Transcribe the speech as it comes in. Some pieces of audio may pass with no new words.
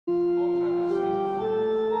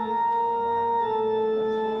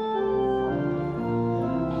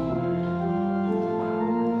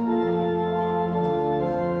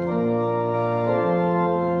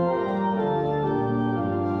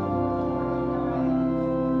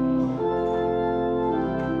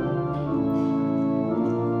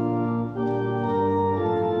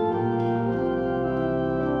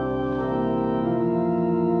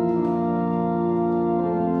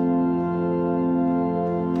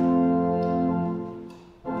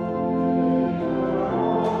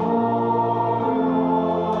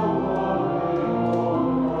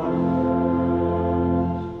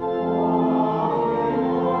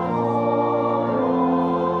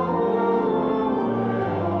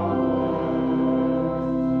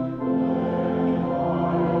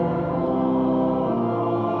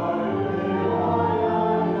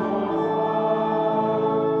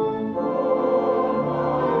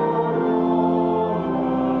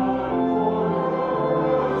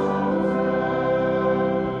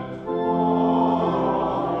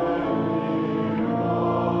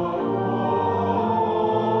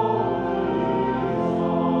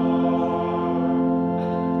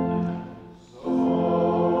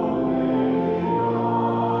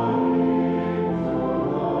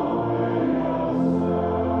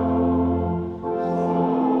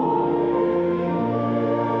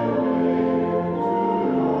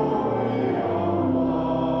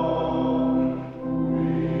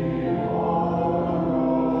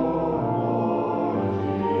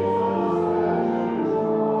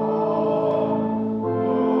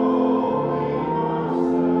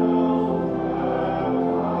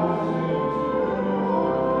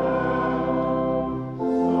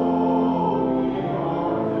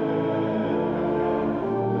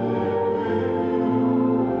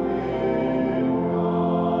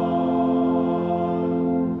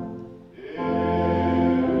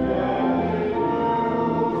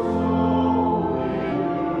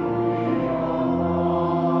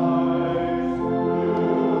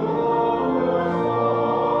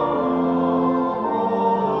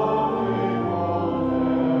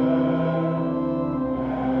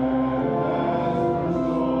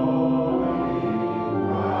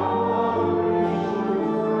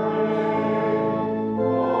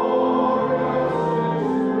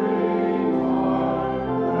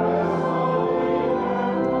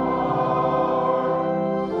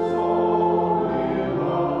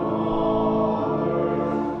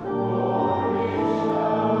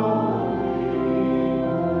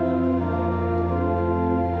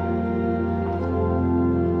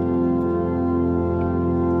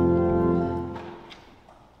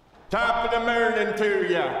Top of the morning to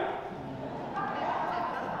ya.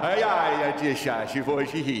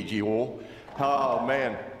 Oh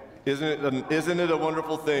man, isn't it a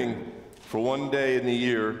wonderful thing? For one day in the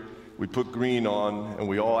year, we put green on and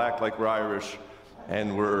we all act like we're Irish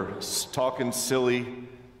and we're talking silly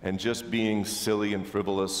and just being silly and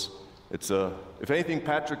frivolous. If anything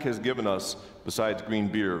Patrick has given us, besides green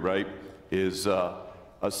beer, right, is a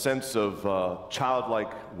sense of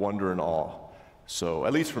childlike wonder and awe. So,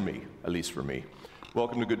 at least for me.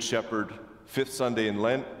 Welcome to Good Shepherd, 5th Sunday in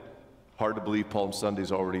Lent. Hard to believe Palm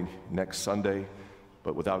Sunday's already next Sunday,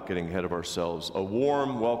 but without getting ahead of ourselves, a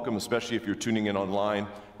warm welcome, especially if you're tuning in online,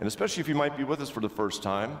 and especially if you might be with us for the first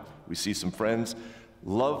time. We see some friends.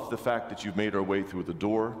 Love the fact that you've made our way through the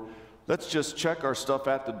door. Let's just check our stuff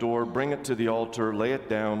at the door, bring it to the altar, lay it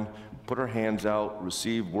down, put our hands out,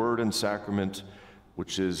 receive word and sacrament,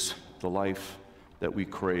 which is the life that we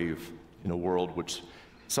crave in a world which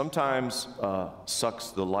sometimes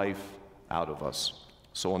sucks the life out of us.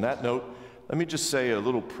 So on that note, let me just say a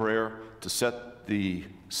little prayer to set the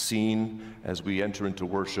scene as we enter into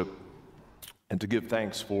worship and to give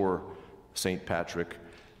thanks for St. Patrick.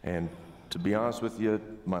 And to be honest with you,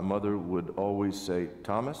 my mother would always say,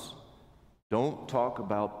 Thomas, don't talk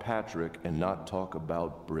about Patrick and not talk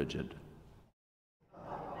about Bridget.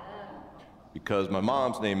 Because my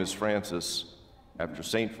mom's name is Francis, after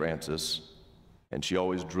St. Francis, and she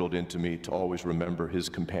always drilled into me to always remember his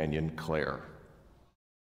companion, Claire.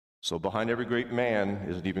 So behind every great man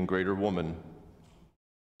is an even greater woman.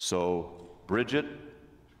 So Bridget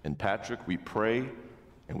and Patrick, we pray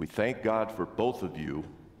and we thank God for both of you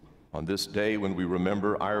on this day when we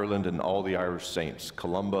remember Ireland and all the Irish saints,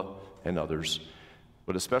 Columba and others,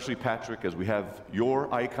 but especially Patrick, as we have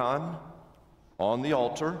your icon on the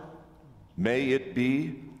altar. May it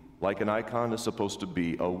be like an icon is supposed to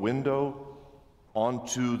be, a window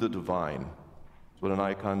onto the divine. That's what an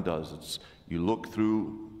icon does. You look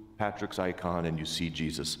through Patrick's icon and you see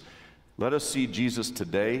Jesus. Let us see Jesus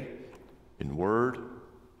today in word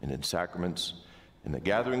and in sacraments, in the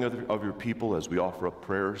gathering of your people as we offer up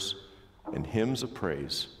prayers and hymns of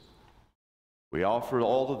praise. We offer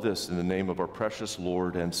all of this in the name of our precious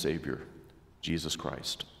Lord and Savior, Jesus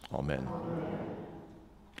Christ. Amen. Amen.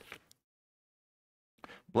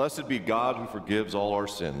 Blessed be God who forgives all our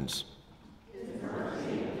sins. His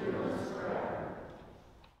mercy endures forever.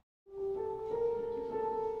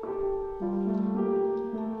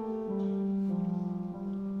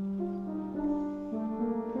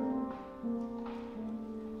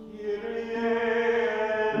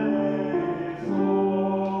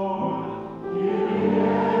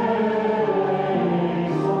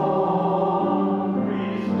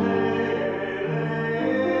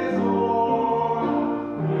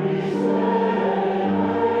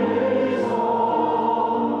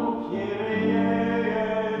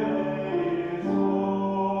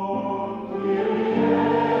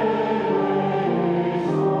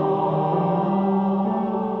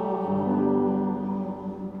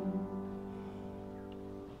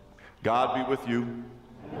 God be with you.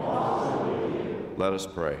 And also with you. Let us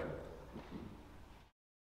pray.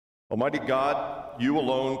 Almighty God, you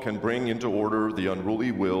alone can bring into order the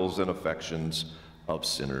unruly wills and affections of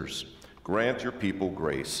sinners. Grant your people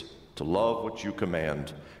grace to love what you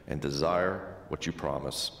command and desire what you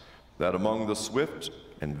promise, that among the swift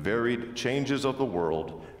and varied changes of the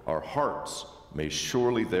world, our hearts may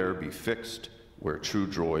surely there be fixed where true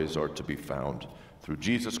joys are to be found. Through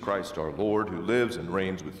Jesus Christ our Lord, who lives and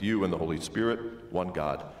reigns with you in the Holy Spirit, one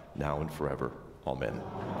God, now and forever. Amen.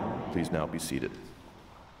 Amen. Please now be seated.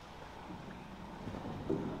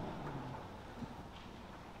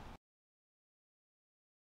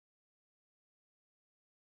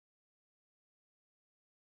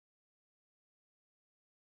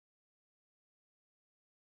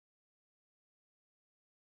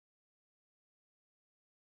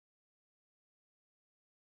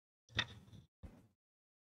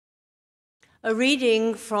 A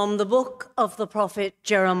reading from the book of the prophet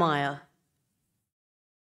Jeremiah.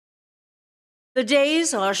 The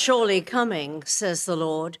days are surely coming, says the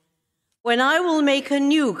Lord, when I will make a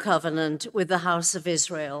new covenant with the house of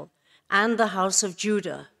Israel and the house of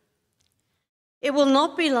Judah. It will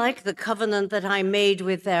not be like the covenant that I made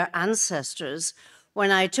with their ancestors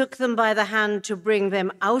when I took them by the hand to bring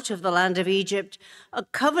them out of the land of Egypt, a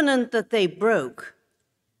covenant that they broke,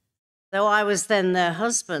 though I was then their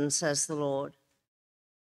husband, says the Lord.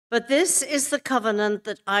 But this is the covenant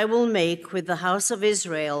that I will make with the house of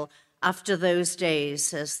Israel after those days,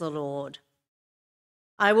 says the Lord.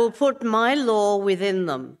 I will put my law within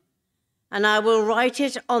them, and I will write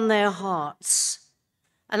it on their hearts,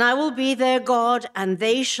 and I will be their God, and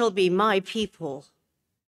they shall be my people.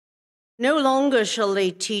 No longer shall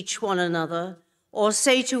they teach one another, or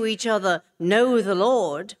say to each other, 'Know the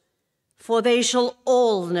Lord,' for they shall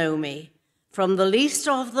all know me, from the least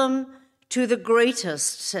of them to the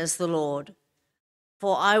greatest, says the Lord.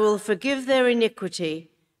 For I will forgive their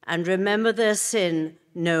iniquity and remember their sin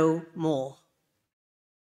no more."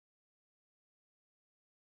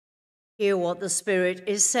 Hear what the Spirit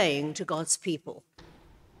is saying to God's people.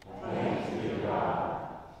 Thanks be to God.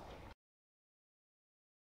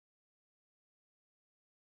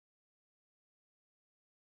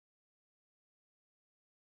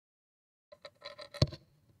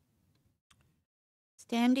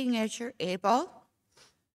 Standing as you're able,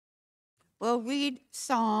 we'll read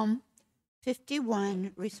Psalm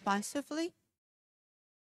 51 responsively.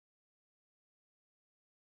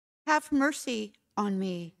 Have mercy on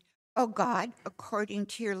me, O God, according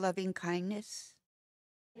to your loving kindness.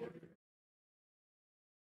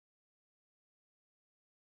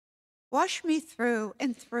 Wash me through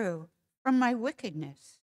and through from my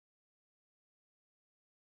wickedness.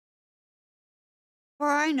 For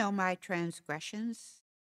I know my transgressions.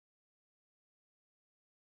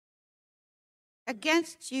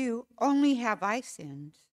 Against you only have I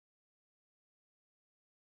sinned.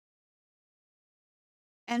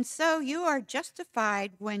 And so you are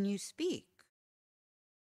justified when you speak.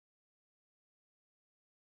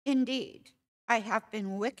 Indeed, I have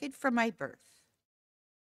been wicked from my birth.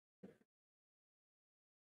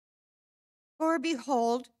 For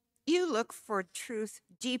behold, you look for truth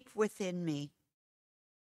deep within me.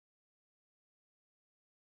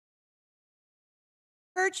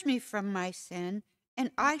 Purge me from my sin,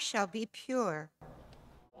 and I shall be pure.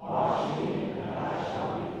 Wash me, and I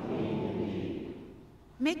shall be clean indeed.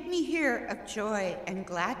 Make me hear of joy and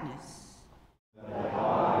gladness. That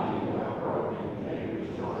body you have broken may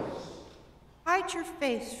rejoice. Hide your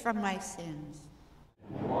face from my sins.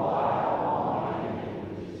 And blot out all my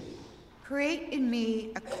iniquities. Create in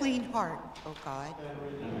me a clean heart, O God. And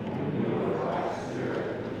renew a right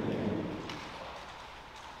spirit within me.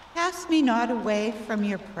 Cast me not away from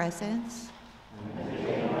your presence. And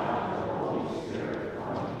take not your Holy Spirit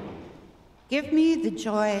from me. Give me the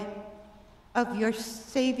joy of your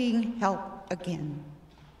saving help again.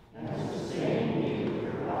 And sustain me with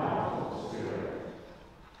your powerful Spirit.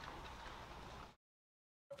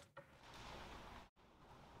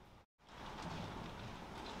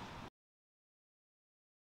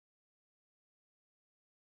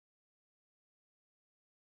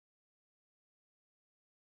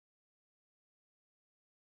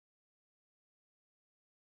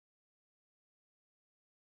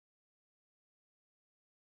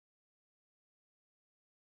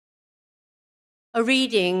 A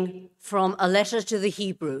reading from a letter to the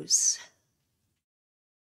Hebrews.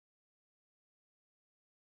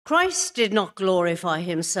 Christ did not glorify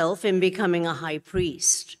himself in becoming a high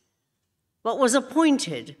priest, but was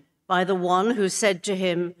appointed by the one who said to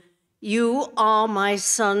him, "You are my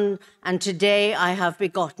son, and today I have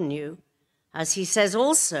begotten you." As he says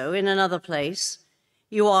also in another place,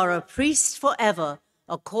 "You are a priest forever,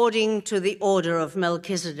 according to the order of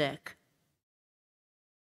Melchizedek."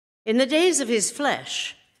 In the days of his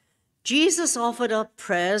flesh, Jesus offered up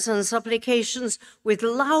prayers and supplications with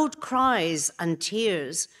loud cries and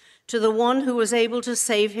tears to the one who was able to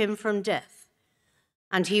save him from death,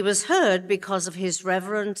 and he was heard because of his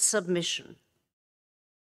reverent submission.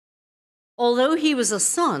 Although he was a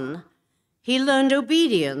son, he learned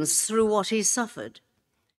obedience through what he suffered,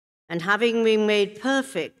 and having been made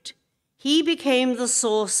perfect, he became the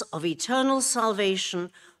source of eternal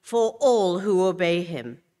salvation for all who obey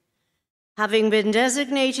him, having been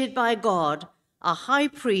designated by God a high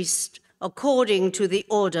priest according to the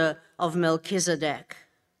order of Melchizedek.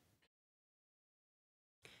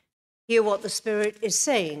 Hear what the Spirit is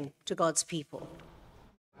saying to God's people.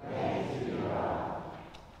 Thanks be to God.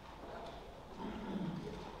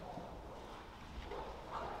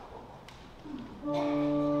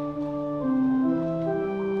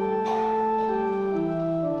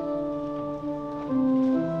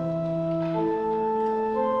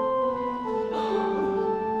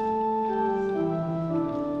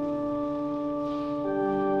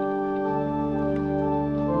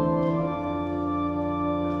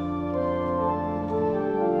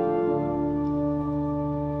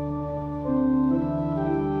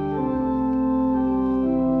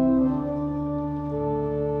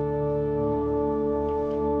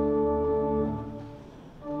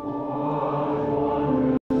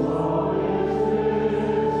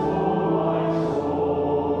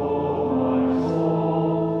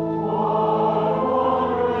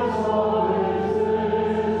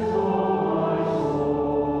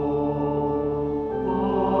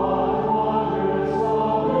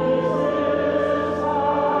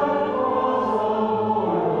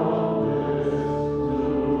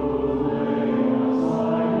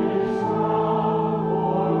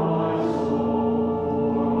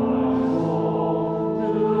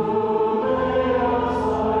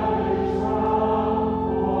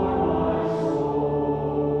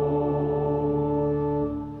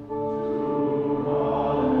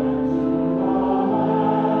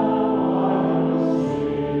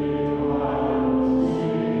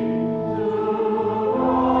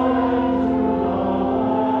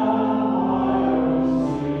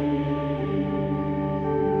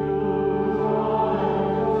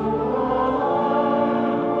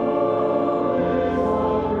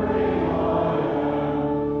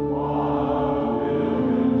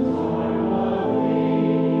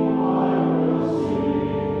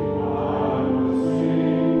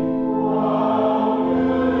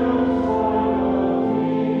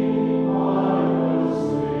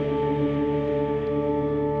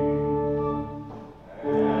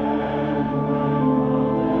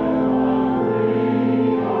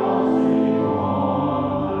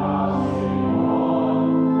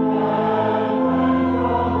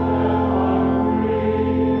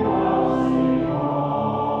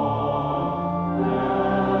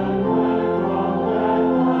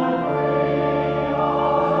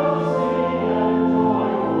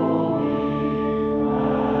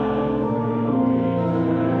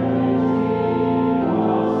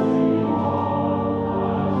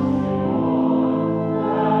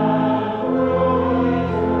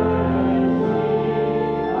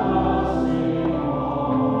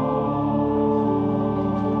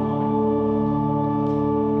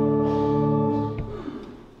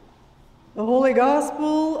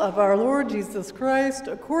 Gospel of our Lord Jesus Christ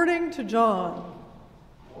according to John.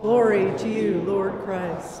 Glory to you, Lord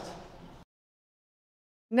Christ.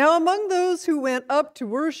 Now among those who went up to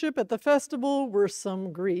worship at the festival were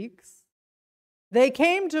some Greeks. They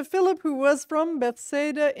came to Philip, who was from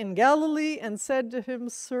Bethsaida in Galilee, and said to him,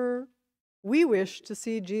 "Sir, we wish to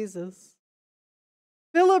see Jesus."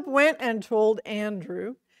 Philip went and told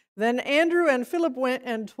Andrew. Then Andrew and Philip went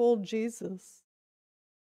and told Jesus.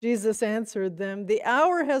 Jesus answered them, "The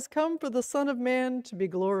hour has come for the Son of Man to be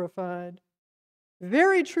glorified.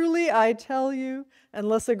 Very truly I tell you,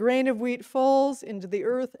 unless a grain of wheat falls into the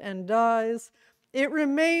earth and dies, it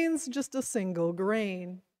remains just a single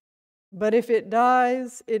grain. But if it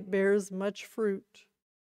dies, it bears much fruit.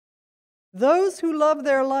 Those who love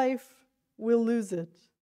their life will lose it,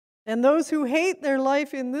 and those who hate their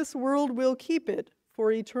life in this world will keep it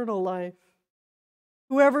for eternal life.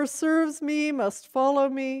 Whoever serves me must follow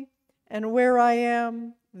me, and where I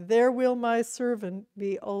am, there will my servant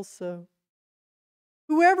be also.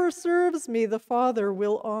 Whoever serves me, the Father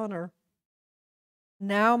will honor.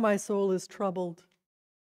 Now my soul is troubled.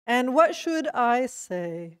 And what should I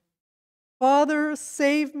say? Father,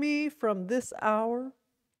 save me from this hour?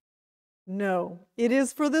 No, it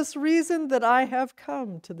is for this reason that I have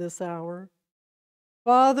come to this hour.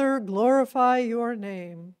 Father, glorify your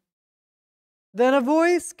name." Then a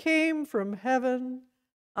voice came from heaven,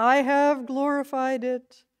 "I have glorified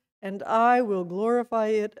it, and I will glorify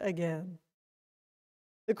it again."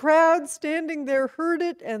 The crowd standing there heard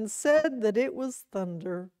it and said that it was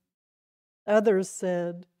thunder. Others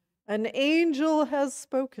said, "An angel has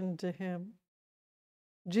spoken to him."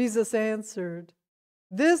 Jesus answered,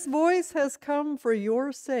 "This voice has come for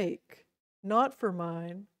your sake, not for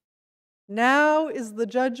mine. Now is the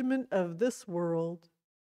judgment of this world.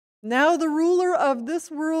 Now the ruler of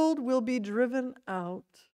this world will be driven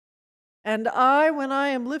out. And I, when I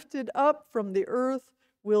am lifted up from the earth,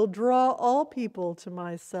 will draw all people to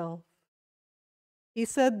myself." He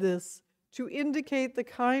said this to indicate the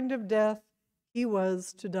kind of death he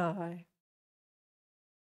was to die.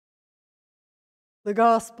 The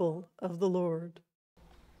Gospel of the Lord.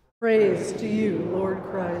 Praise to you, Lord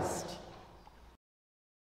Christ.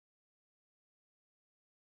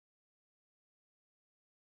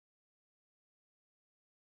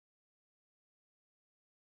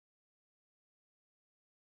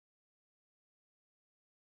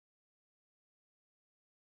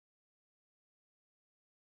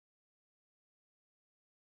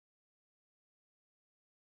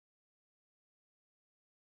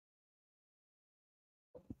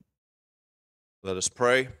 Let us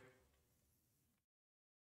pray.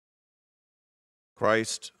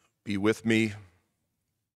 Christ, be with me.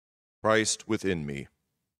 Christ within me.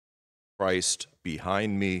 Christ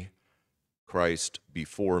behind me. Christ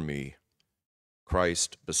before me.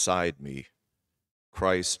 Christ beside me.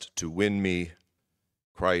 Christ to win me.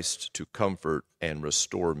 Christ to comfort and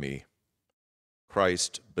restore me.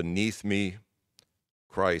 Christ beneath me.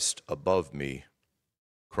 Christ above me.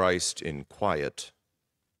 Christ in quiet.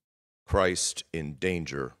 Christ in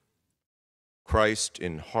danger, Christ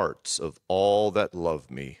in hearts of all that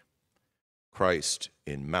love me, Christ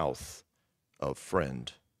in mouth of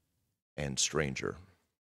friend and stranger.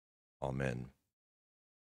 Amen.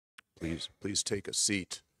 Please take a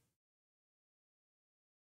seat.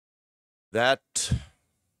 That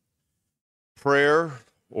prayer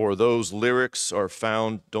or those lyrics are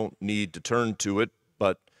found, don't need to turn to it,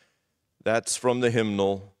 but that's from the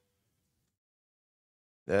hymnal.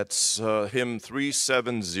 That's hymn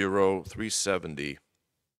 370,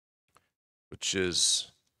 which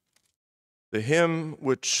is the hymn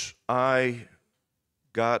which I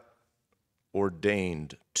got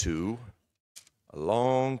ordained to a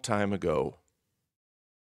long time ago.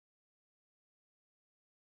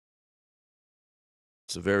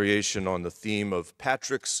 It's a variation on the theme of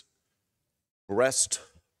Patrick's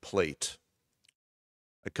breastplate.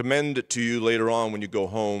 I commend it to you later on when you go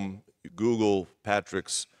home. You Google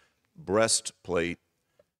Patrick's breastplate,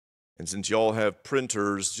 and since y'all have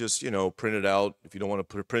printers, just, print it out. If you don't want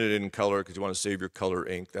to print it in color because you want to save your color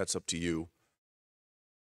ink, that's up to you.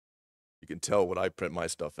 You can tell what I print my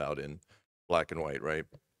stuff out in, black and white, right?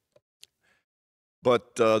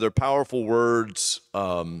 But they're powerful words.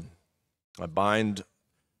 I bind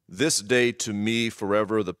this day to me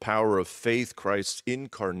forever the power of faith, Christ's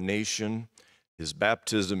incarnation, his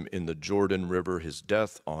baptism in the Jordan River, his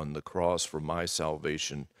death on the cross for my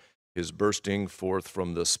salvation, his bursting forth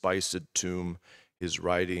from the spiced tomb, his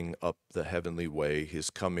riding up the heavenly way, his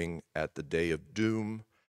coming at the day of doom,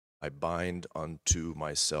 I bind unto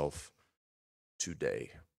myself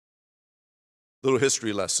today. Little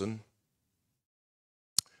history lesson.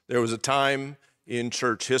 There was a time in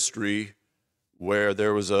church history where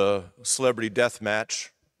there was a celebrity death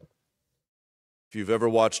match. If you've ever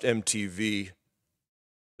watched MTV,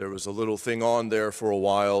 there was a little thing on there for a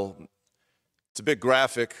while. It's a bit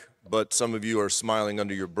graphic, but some of you are smiling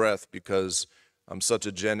under your breath because I'm such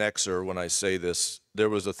a Gen Xer when I say this. There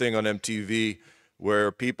was a thing on MTV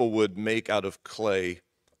where people would make out of clay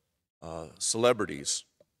celebrities.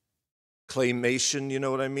 Claymation, you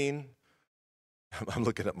know what I mean? I'm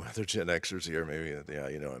looking at my other Gen Xers here, maybe, yeah,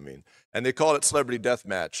 you know what I mean. And they called it Celebrity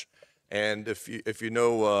Deathmatch. And if you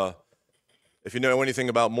know anything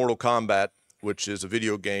about Mortal Kombat, which is a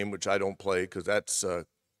video game, which I don't play because that's a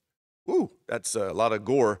lot of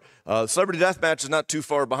gore. Celebrity Deathmatch is not too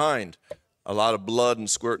far behind. A lot of blood and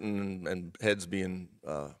squirting and heads being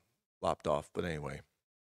lopped off. But anyway,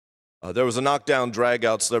 there was a knockdown,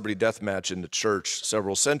 drag-out celebrity death match in the church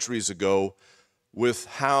several centuries ago with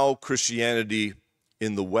how Christianity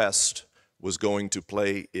in the West was going to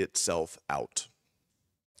play itself out.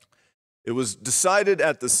 It was decided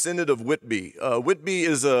at the Synod of Whitby. Whitby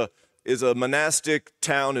is a monastic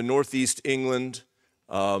town in northeast England.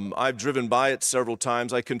 I've driven by it several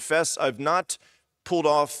times. I confess I've not pulled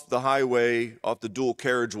off the highway, off the dual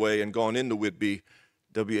carriageway, and gone into Whitby,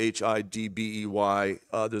 Whidbey.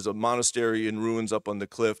 There's a monastery in ruins up on the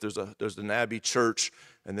cliff. There's an abbey church,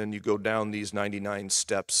 and then you go down these 99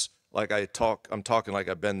 steps. I'm talking like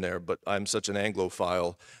I've been there, but I'm such an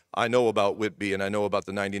Anglophile. I know about Whitby, and I know about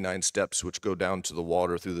the 99 steps, which go down to the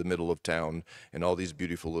water through the middle of town, and all these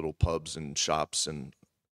beautiful little pubs and shops, and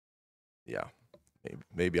yeah,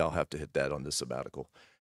 maybe I'll have to hit that on this sabbatical.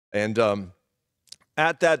 And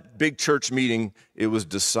at that big church meeting, it was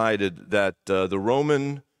decided that the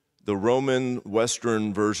Roman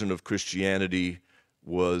Western version of Christianity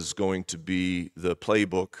was going to be the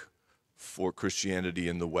playbook for Christianity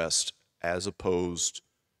in the West, as opposed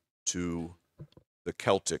to the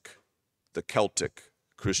Celtic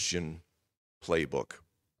Christian playbook,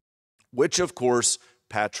 which of course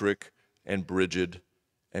Patrick and Bridget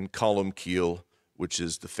and Columbkeel, which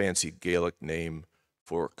is the fancy Gaelic name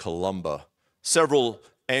for Columba. Several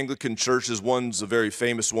Anglican churches, one's a very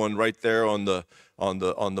famous one right there on the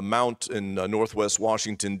mount in northwest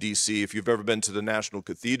Washington, D.C. If you've ever been to the National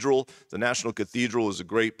Cathedral is a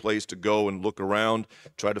great place to go and look around,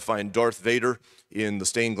 try to find Darth Vader in the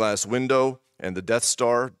stained glass window and the Death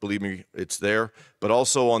Star. Believe me, it's there. But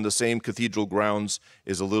also on the same cathedral grounds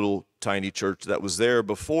is a little tiny church that was there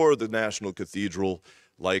before the National Cathedral,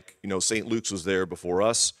 like, St. Luke's was there before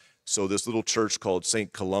us. So this little church called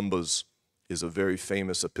St. Columba's is a very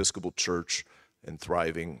famous Episcopal church and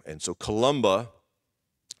thriving. And so Columba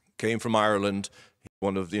came from Ireland,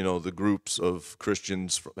 one of the groups of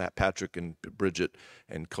Christians, Patrick and Bridget.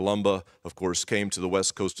 And Columba, of course, came to the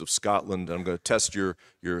west coast of Scotland. I'm going to test your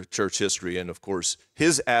church history. And of course,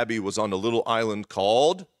 his abbey was on a little island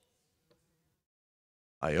called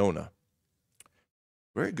Iona.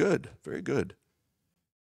 Very good, very good.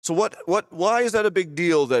 So why is that a big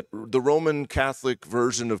deal that the Roman Catholic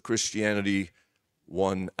version of Christianity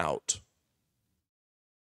won out?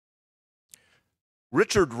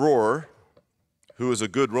 Richard Rohr, who is a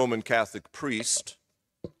good Roman Catholic priest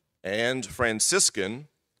and Franciscan,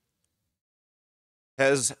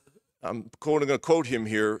 I'm going to quote him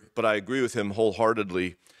here, but I agree with him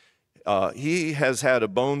wholeheartedly. He has had a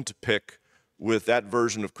bone to pick with that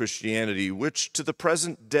version of Christianity, which to the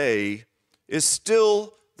present day is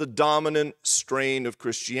still the dominant strain of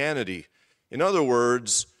Christianity. In other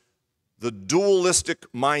words, the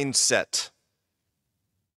dualistic mindset.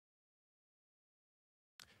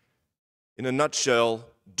 In a nutshell,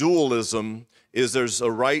 dualism is there's a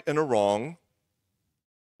right and a wrong,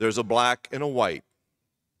 there's a black and a white.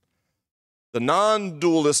 The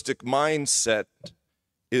non-dualistic mindset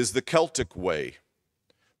is the Celtic way,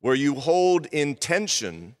 where you hold in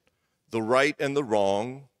tension the right and the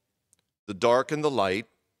wrong, the dark and the light,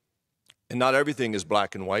 and not everything is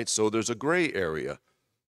black and white, so there's a gray area.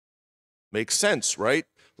 Makes sense, right?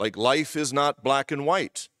 Like life is not black and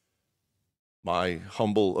white. My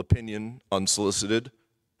humble opinion, unsolicited,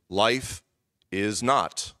 life is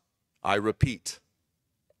not, I repeat,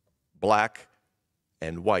 black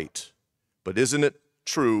and white. But isn't it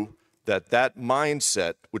true that that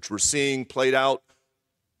mindset, which we're seeing played out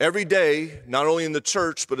every day, not only in the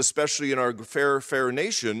church, but especially in our fair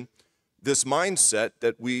nation, this mindset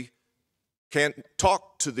that we can't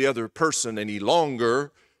talk to the other person any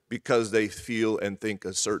longer because they feel and think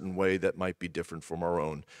a certain way that might be different from our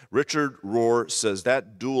own. Richard Rohr says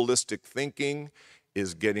that dualistic thinking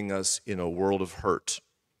is getting us in a world of hurt.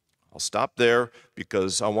 I'll stop there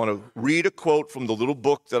because I want to read a quote from the little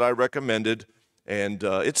book that I recommended. And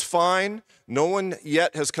it's fine. No one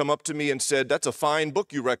yet has come up to me and said, "That's a fine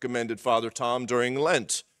book you recommended, Father Tom, during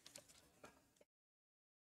Lent."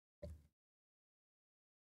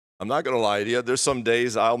 I'm not going to lie to you. There's some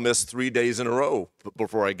days I'll miss 3 days in a row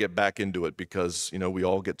before I get back into it because, we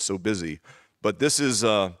all get so busy. But this is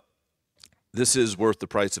worth the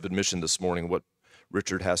price of admission this morning, what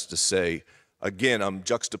Richard has to say. Again, I'm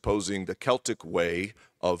juxtaposing the Celtic way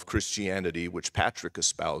of Christianity, which Patrick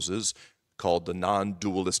espouses, called the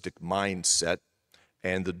non-dualistic mindset,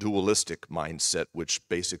 and the dualistic mindset, which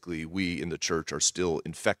basically we in the church are still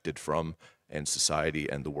infected from, and society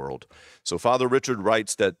and the world. So Father Richard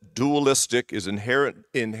writes that dualistic is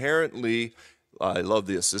inherently, I love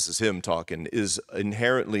this is him talking, is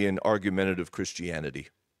inherently an argumentative Christianity.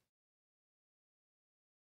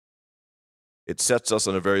 It sets us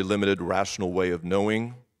on a very limited rational way of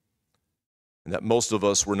knowing, and that most of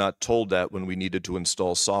us were not told that when we needed to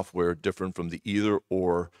install software different from the either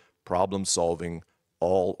or problem-solving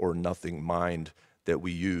all or nothing mind that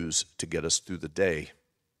we use to get us through the day.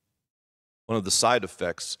 One of the side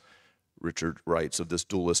effects, Richard writes, of this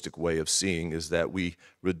dualistic way of seeing is that we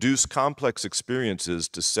reduce complex experiences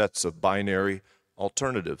to sets of binary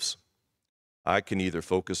alternatives. I can either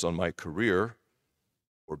focus on my career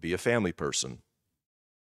or be a family person,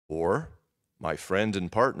 or my friend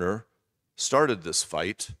and partner started this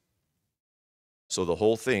fight, so the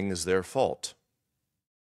whole thing is their fault.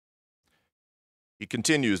 He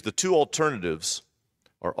continues, the two alternatives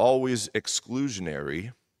are always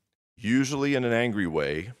exclusionary, usually in an angry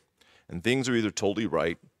way, and things are either totally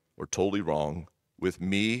right or totally wrong, with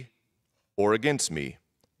me or against me.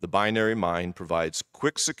 The binary mind provides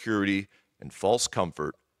quick security and false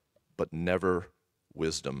comfort, but never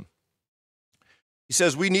wisdom. He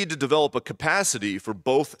says we need to develop a capacity for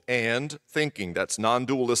both and thinking, that's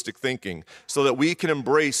non-dualistic thinking, so that we can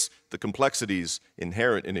embrace the complexities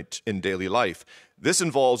inherent in daily life. This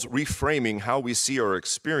involves reframing how we see our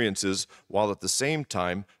experiences while at the same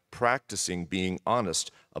time practicing being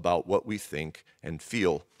honest about what we think and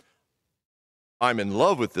feel. I'm in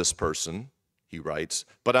love with this person, he writes,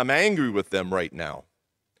 but I'm angry with them right now.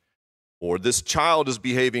 Or this child is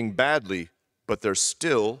behaving badly, but they're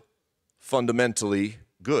still fundamentally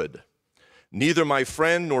good. Neither my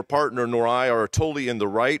friend nor partner nor I are totally in the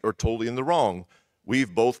right or totally in the wrong.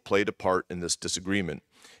 We've both played a part in this disagreement.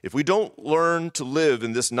 If we don't learn to live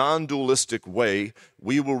in this non-dualistic way,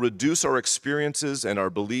 we will reduce our experiences and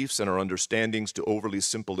our beliefs and our understandings to overly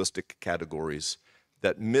simplistic categories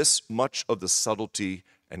that miss much of the subtlety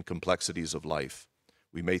and complexities of life.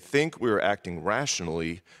 We may think we're acting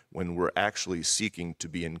rationally when we're actually seeking to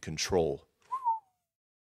be in control.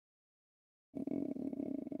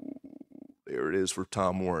 There it is for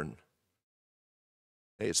Tom Warren.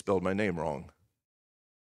 Hey, it spelled my name wrong.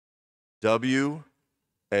 W-A-R-N-E.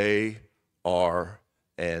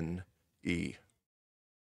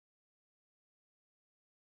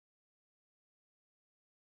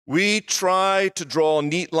 We try to draw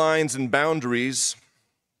neat lines and boundaries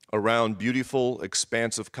around beautiful,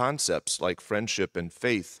 expansive concepts like friendship and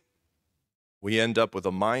faith. We end up with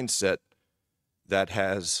a mindset that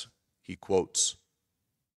has, he quotes,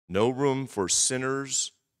 no room for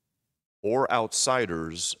sinners or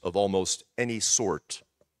outsiders of almost any sort,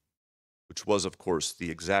 which was, of course,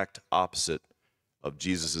 the exact opposite of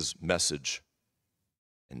Jesus' message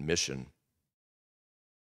and mission.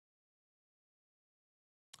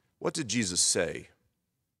 What did Jesus say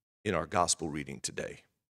in our gospel reading today?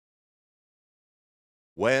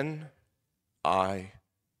 When I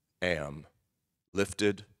am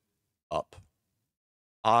lifted up,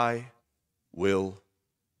 I will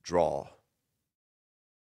draw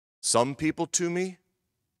some people to me,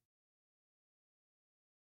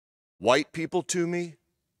 white people to me,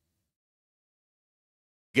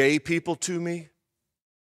 gay people to me,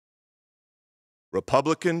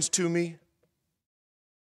 Republicans to me,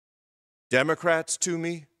 Democrats to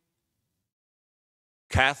me,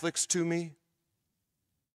 Catholics to me.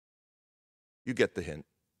 You get the hint.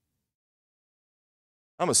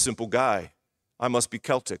 I'm a simple guy. I must be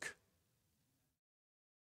Celtic.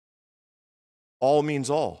 All means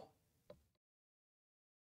all.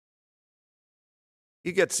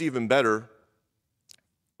 He gets even better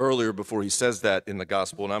earlier before he says that in the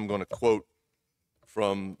gospel, and I'm going to quote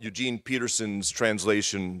from Eugene Peterson's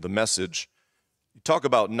translation, The Message. You talk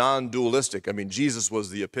about non-dualistic. I mean, Jesus was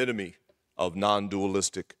the epitome of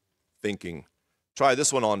non-dualistic thinking. Try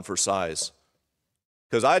this one on for size,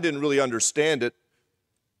 because I didn't really understand it.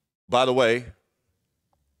 By the way,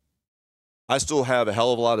 I still have a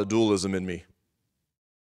hell of a lot of dualism in me.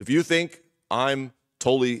 If you think I'm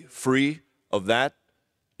totally free of that,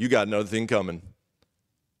 you got another thing coming.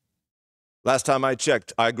 Last time I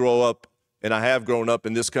checked, I grow up, and I have grown up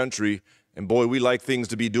in this country, and boy, we like things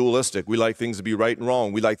to be dualistic. We like things to be right and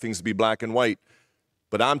wrong. We like things to be black and white.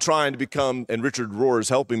 But I'm trying to become, and Richard Rohr is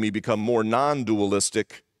helping me become more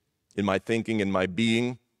non-dualistic in my thinking and my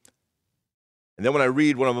being. And then when I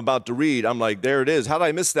read what I'm about to read, I'm like, there it is. How did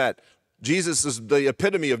I miss that? Jesus is the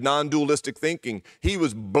epitome of non-dualistic thinking. He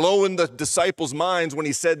was blowing the disciples' minds when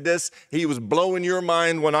he said this. He was blowing your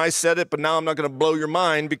mind when I said it, but now I'm not going to blow your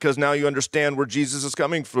mind because now you understand where Jesus is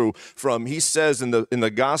coming from. He says in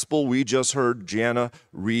the gospel we just heard Jana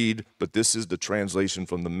read, but this is the translation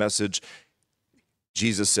from the Message.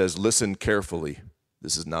 Jesus says, listen carefully.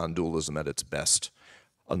 This is non-dualism at its best.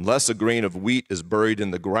 Unless a grain of wheat is buried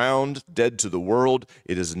in the ground, dead to the world,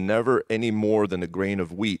 it is never any more than a grain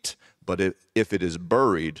of wheat. But if it is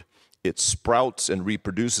buried, it sprouts and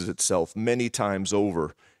reproduces itself many times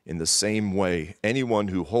over. In the same way, anyone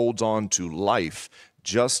who holds on to life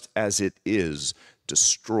just as it is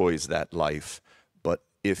destroys that life. But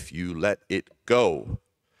if you let it go,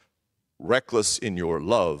 reckless in your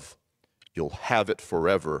love, you'll have it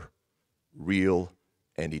forever, real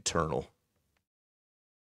and eternal.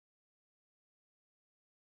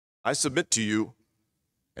 I submit to you,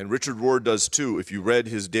 and Richard Rohr does too, if you read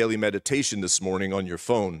his daily meditation this morning on your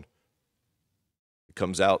phone, it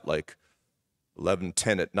comes out like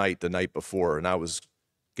 11:10 at night the night before, and I was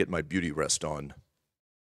getting my beauty rest on.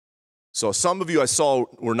 So some of you I saw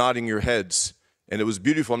were nodding your heads, and it was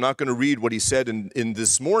beautiful. I'm not going to read what he said in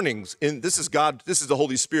this morning's. This is God, this is the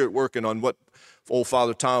Holy Spirit working on what old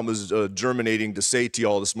Father Tom was germinating to say to you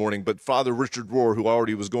all this morning. But Father Richard Rohr, who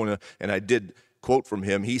already was going to, and I did quote from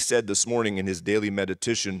him, he said this morning in his daily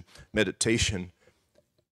meditation,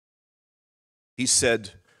 he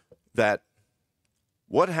said that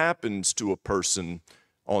what happens to a person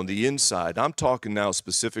on the inside, I'm talking now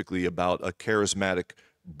specifically about a charismatic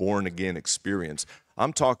born-again experience.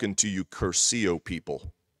 I'm talking to you Curcio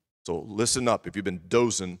people. So listen up. If you've been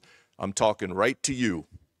dozing, I'm talking right to you.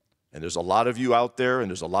 And there's a lot of you out there, and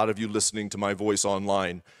there's a lot of you listening to my voice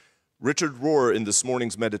online. Richard Rohr, in this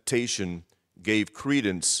morning's meditation, gave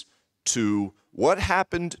credence to what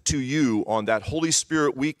happened to you on that Holy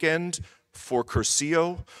Spirit weekend for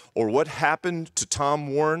Curcio, or what happened to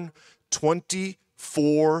Tom Warren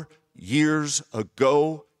 24 years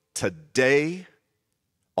ago today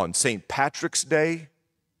on St. Patrick's Day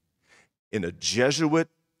in a Jesuit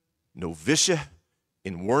novitiate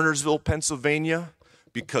in Wernersville, Pennsylvania,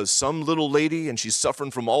 because some little lady, and she's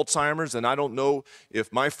suffering from Alzheimer's, and I don't know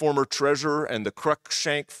if my former treasurer and the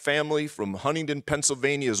Cruikshank family from Huntington,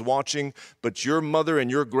 Pennsylvania is watching, but your mother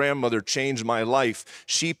and your grandmother changed my life.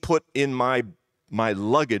 She put in my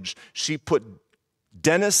luggage, she put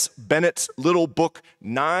Dennis Bennett's little book,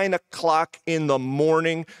 9 o'clock in the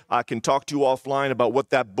morning. I can talk to you offline about what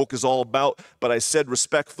that book is all about, but I said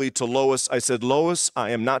respectfully to Lois, I said, Lois, I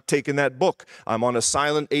am not taking that book. I'm on a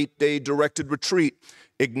silent 8-day directed retreat.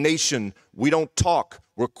 Ignatian, we don't talk,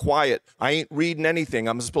 we're quiet. I ain't reading anything.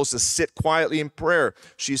 I'm supposed to sit quietly in prayer.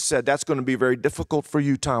 She said, that's going to be very difficult for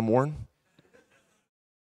you, Tom Warren.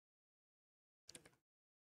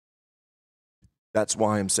 That's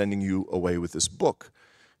why I'm sending you away with this book,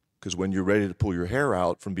 because when you're ready to pull your hair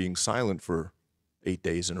out from being silent for 8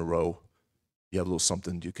 days in a row, you have a little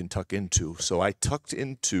something you can tuck into. So I tucked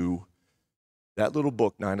into that little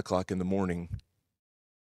book 9 o'clock in the morning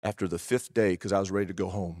after the 5th day because I was ready to go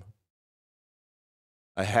home.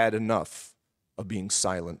 I had enough of being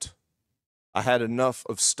silent. I had enough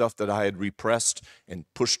of stuff that I had repressed and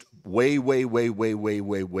pushed way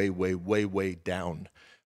down,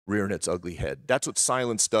 rearing its ugly head. That's what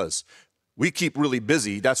silence does. We keep really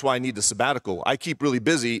busy. That's why I need the sabbatical. I keep really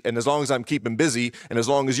busy, and as long as I'm keeping busy, and as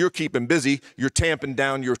long as you're keeping busy, you're tamping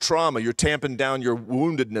down your trauma, you're tamping down your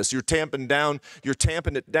woundedness, you're tamping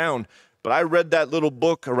it down. But I read that little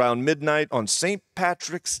book around midnight on St.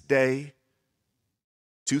 Patrick's Day,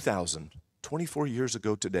 2000, 24 years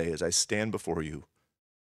ago today, as I stand before you.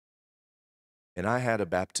 And I had a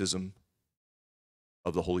baptism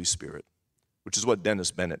of the Holy Spirit, which is what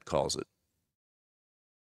Dennis Bennett calls it.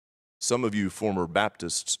 Some of you former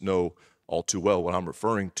Baptists know all too well what I'm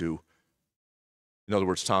referring to. In other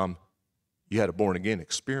words, Tom, you had a born-again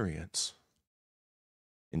experience.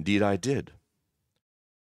 Indeed, I did.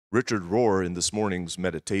 Richard Rohr, in this morning's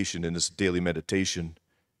meditation, in this daily meditation,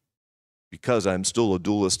 because I'm still a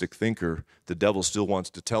dualistic thinker, the devil still wants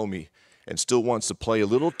to tell me and still wants to play a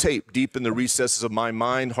little tape deep in the recesses of my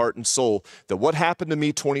mind, heart, and soul that what happened to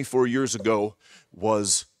me 24 years ago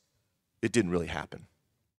it didn't really happen.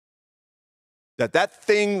 That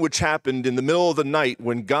thing which happened in the middle of the night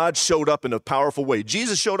when God showed up in a powerful way.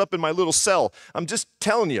 Jesus showed up in my little cell. I'm just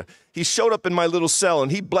telling you, He showed up in my little cell,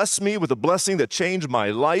 and he blessed me with a blessing that changed my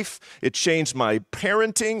life. It changed my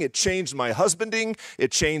parenting. It changed my husbanding.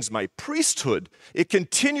 It changed my priesthood. It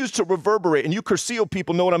continues to reverberate. And you Cursillo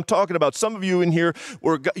people know what I'm talking about. Some of you in here,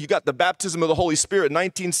 you got the baptism of the Holy Spirit in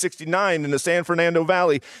 1969 in the San Fernando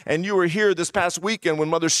Valley. And you were here this past weekend when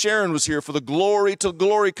Mother Sharon was here for the Glory to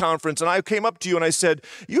Glory conference. And I came up to you and I said,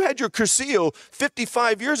 you had your Cursillo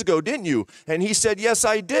 55 years ago, didn't you? And he said, yes,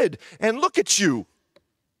 I did. And look at you.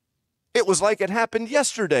 It was like it happened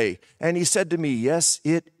yesterday. And he said to me, yes,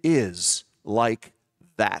 it is like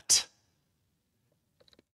that.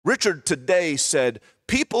 Richard today said,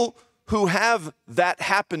 people who have that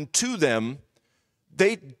happen to them,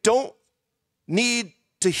 they don't need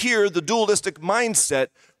to hear the dualistic mindset,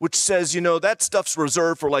 which says, that stuff's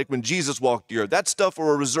reserved for like when Jesus walked the earth. That stuff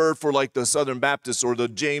were reserved for like the Southern Baptists or the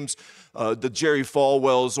the Jerry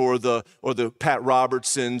Falwells or the Pat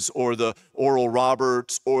Robertsons or the Oral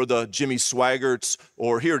Roberts or the Jimmy Swaggarts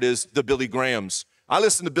or here it is, the Billy Grahams. I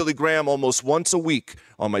listen to Billy Graham almost once a week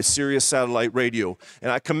on my Sirius satellite radio,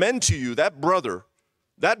 and I commend to you that brother.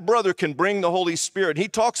 That brother can bring the Holy Spirit. He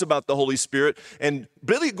talks about the Holy Spirit. And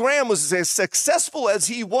Billy Graham was as successful as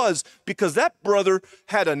he was because that brother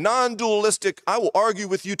had a non-dualistic, I will argue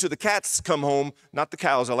with you till the cats come home, not the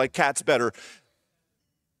cows, I like cats better.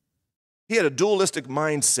 He had a dualistic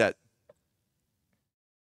mindset.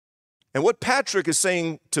 And what Patrick is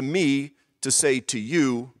saying to me to say to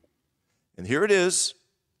you, and here it is,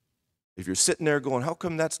 if you're sitting there going, how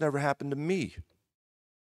come that's never happened to me?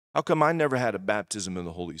 How come I never had a baptism in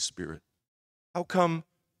the Holy Spirit? How come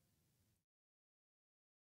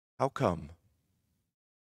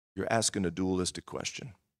you're asking a dualistic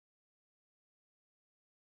question?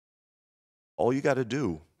 All you got to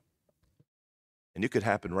do, and it could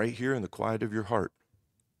happen right here in the quiet of your heart,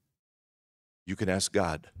 you can ask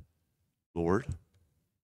God, Lord,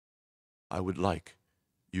 I would like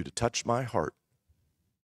you to touch my heart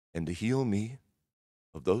and to heal me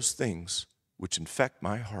of those things which infect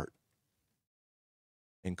my heart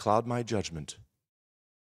and cloud my judgment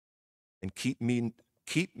and keep me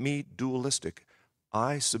dualistic.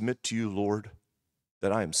 I submit to you, Lord,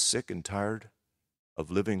 that I am sick and tired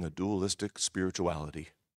of living a dualistic spirituality.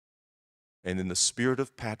 And in the spirit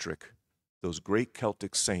of Patrick, those great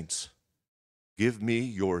Celtic saints, give me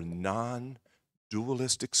your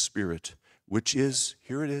non-dualistic spirit, which is,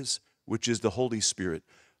 here it is, which is the Holy Spirit.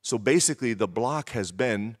 So basically the block has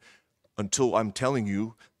been, until I'm telling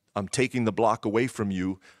you, I'm taking the block away from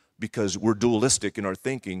you because we're dualistic in our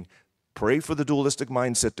thinking. Pray for the dualistic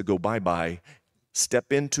mindset to go bye-bye.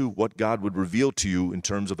 Step into what God would reveal to you in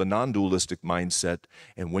terms of a non-dualistic mindset.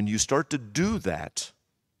 And when you start to do that,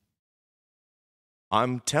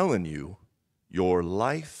 I'm telling you, your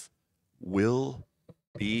life will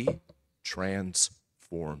be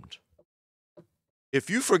transformed. If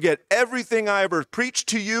you forget everything I ever preached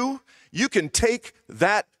to you, you can take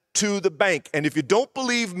that to the bank. And if you don't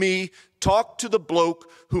believe me, talk to the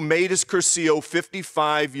bloke who made his Cursillo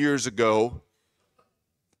 55 years ago.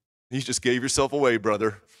 You just gave yourself away,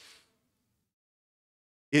 brother.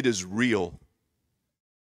 It is real.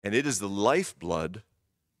 And it is the lifeblood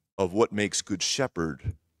of what makes Good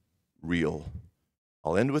Shepherd real.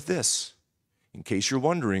 I'll end with this. In case you're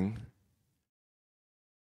wondering,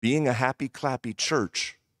 being a happy, clappy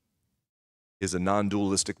church is a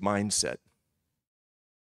non-dualistic mindset.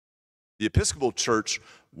 The Episcopal Church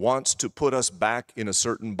wants to put us back in a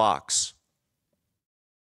certain box.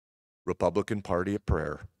 Republican Party of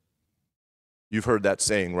Prayer. You've heard that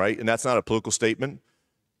saying, right? And that's not a political statement.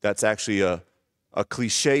 That's actually a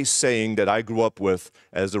cliche saying that I grew up with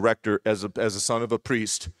as a rector, as a son of a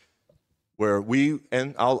priest, where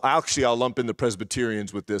I'll lump in the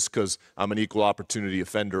Presbyterians with this because I'm an equal opportunity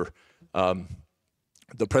offender.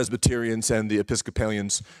 The Presbyterians and the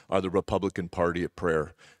Episcopalians are the Republican Party of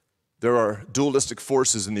Prayer. There are dualistic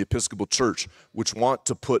forces in the Episcopal Church which want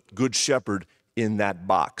to put Good Shepherd in that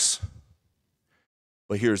box.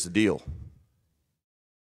 But here's the deal.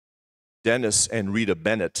 Dennis and Rita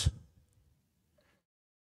Bennett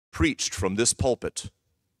preached from this pulpit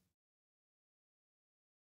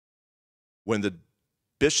when the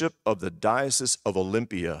Bishop of the Diocese of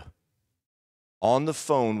Olympia, on the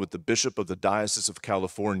phone with the Bishop of the Diocese of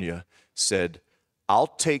California, said, I'll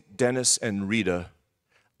take Dennis and Rita.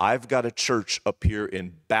 I've got a church up here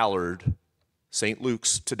in Ballard, St.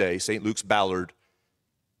 Luke's today, St. Luke's Ballard,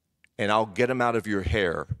 and I'll get them out of your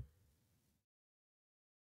hair.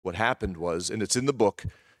 What happened was, and it's in the book,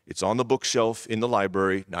 it's on the bookshelf in the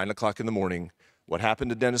library, 9 o'clock in the morning. What happened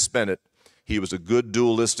to Dennis Bennett He was a good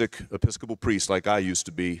dualistic Episcopal priest like I used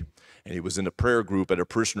to be, and he was in a prayer group at a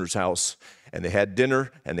parishioner's house, and they had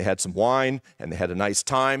dinner, and they had some wine, and they had a nice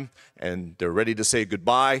time, and they're ready to say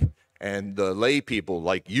goodbye, and the lay people,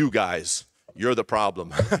 like you guys, you're the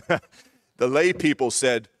problem. The lay people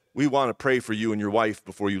said, "We want to pray for you and your wife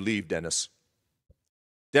before you leave, Dennis."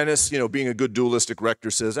 Dennis, being a good dualistic rector,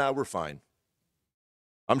 says, "We're fine."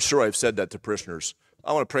 I'm sure I've said that to parishioners.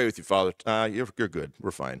 "I want to pray with you, Father." You're good.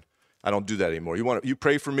 We're fine. I don't do that anymore. You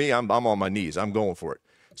pray for me? I'm on my knees. I'm going for it.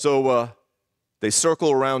 So they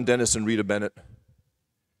circle around Dennis and Rita Bennett,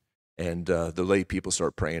 and the lay people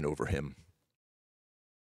start praying over him.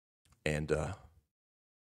 And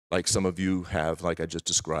like some of you have, like I just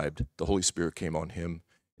described, the Holy Spirit came on him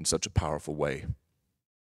in such a powerful way.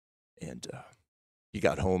 And he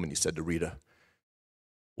got home and he said to Rita,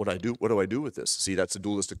 what do I do with this? See, that's a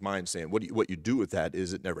dualistic mind saying, what you do with that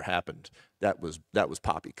is it never happened. That was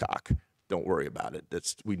poppycock. Don't worry about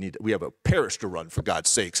it. We have a parish to run, for God's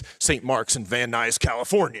sakes. St. Mark's in Van Nuys,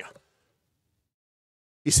 California.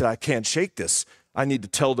 He said, "I can't shake this. I need to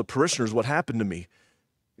tell the parishioners what happened to me.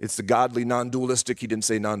 It's the godly non-dualistic." He didn't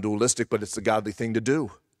say non-dualistic, but it's the godly thing to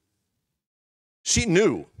do. She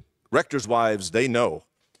knew. Rectors' wives, they know.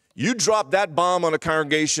 You drop that bomb on a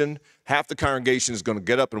congregation, half the congregation is going to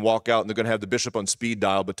get up and walk out, and they're going to have the bishop on speed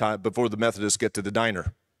dial before the Methodists get to the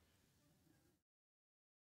diner.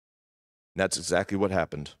 And that's exactly what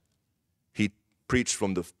happened. He preached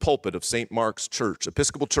from the pulpit of St. Mark's Church,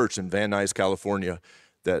 Episcopal Church in Van Nuys, California,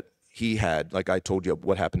 that he had, like I told you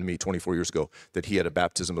what happened to me 24 years ago, that he had a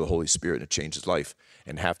baptism of the Holy Spirit and it changed his life.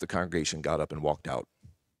 And half the congregation got up and walked out.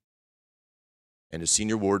 And his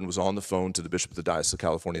senior warden was on the phone to the Bishop of the Diocese of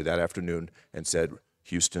California that afternoon and said,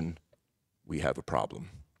 "Houston, we have a problem."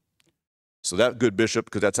 So that good bishop,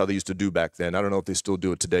 because that's how they used to do back then, I don't know if they still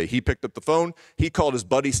do it today, he picked up the phone, he called his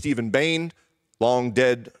buddy Stephen Bain, long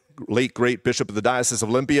dead, late great Bishop of the Diocese of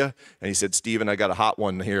Olympia, and he said, "Stephen, I got a hot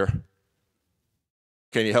one here.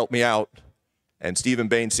 Can you help me out?" And Stephen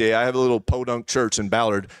Bain said, "I have a little podunk church in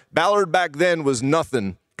Ballard." Ballard back then was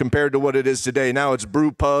nothing compared to what it is today. Now it's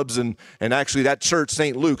brew pubs, and actually that church,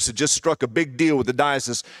 St. Luke's, had just struck a big deal with the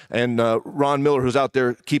diocese, and Ron Miller, who's out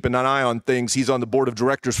there keeping an eye on things, he's on the board of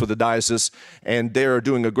directors for the diocese, and they're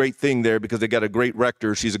doing a great thing there because they got a great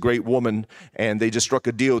rector. She's a great woman, and they just struck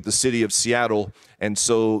a deal with the city of Seattle, and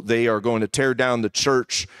so they are going to tear down the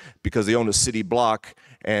church because they own a city block,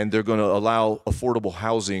 and they're going to allow affordable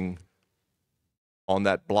housing on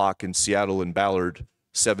that block in Seattle and Ballard,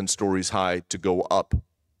 7 stories high, to go up.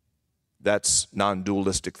 That's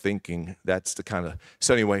non-dualistic thinking. That's the kind of...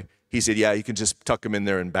 So anyway, he said, "Yeah, you can just tuck him in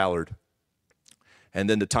there in Ballard." And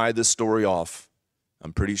then to tie this story off,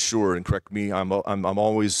 I'm pretty sure, and correct me, I'm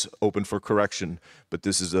always open for correction, but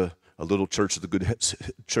this is a little Church of the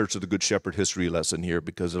Good Shepherd history lesson here,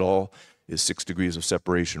 because it all is 6 degrees of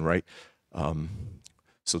separation, right?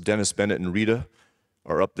 So Dennis Bennett and Rita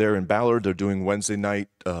are up there in Ballard. They're doing Wednesday night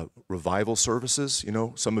revival services.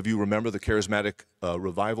 Some of you remember the charismatic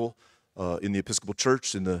revival in the Episcopal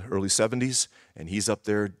Church in the early 70s, and he's up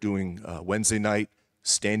there doing Wednesday night,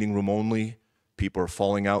 standing room only. People are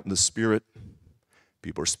falling out in the Spirit.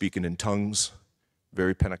 People are speaking in tongues.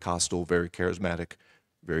 Very Pentecostal, very charismatic,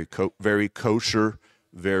 very kosher,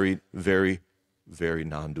 very, very, very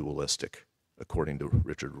non-dualistic, according to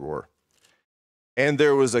Richard Rohr. And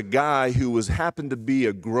there was a guy who happened to be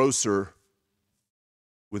a grocer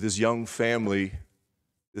with his young family.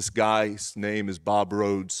 This guy's name is Bob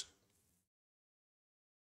Rhodes.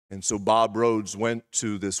 And so Bob Rhodes went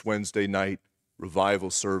to this Wednesday night revival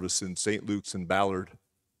service in St. Luke's and Ballard.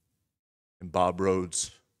 And Bob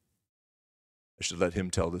Rhodes, I should let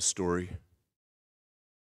him tell this story.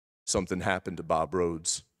 Something happened to Bob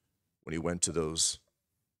Rhodes when he went to those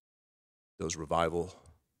revival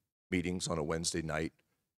meetings on a Wednesday night,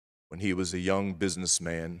 when he was a young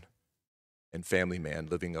businessman and family man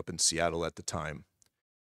living up in Seattle at the time.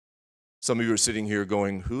 Some of you are sitting here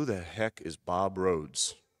going, "Who the heck is Bob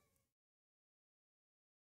Rhodes?"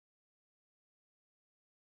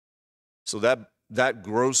 So that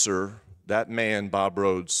grocer, that man, Bob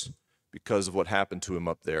Rhodes, because of what happened to him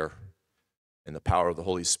up there and the power of the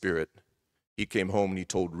Holy Spirit, he came home and he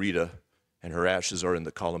told Rita, and her ashes are in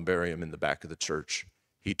the columbarium in the back of the church.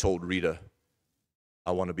 He told Rita,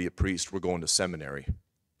 "I want to be a priest. We're going to seminary."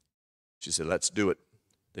 She said, "Let's do it."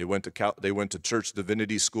 They went to Church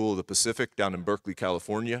Divinity School of the Pacific down in Berkeley,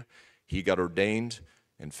 California. He got ordained,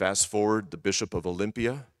 and fast forward, the Bishop of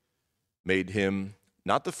Olympia made him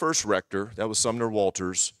not the first rector. That was Sumner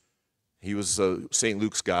Walters. He was a St.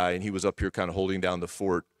 Luke's guy, and he was up here kind of holding down the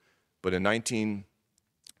fort. But in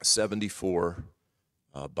 1974,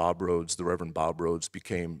 Bob Rhodes, the Reverend Bob Rhodes,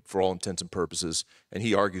 became, for all intents and purposes, and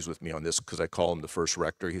he argues with me on this because I call him the first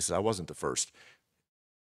rector. He says, I wasn't the first.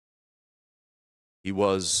 He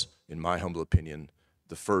was, in my humble opinion,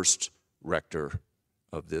 the first rector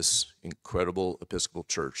of this incredible Episcopal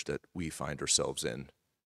church that we find ourselves in.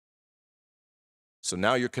 So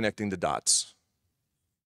now you're connecting the dots.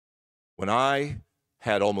 When I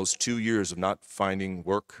had almost 2 years of not finding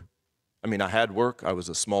work, I had work. I was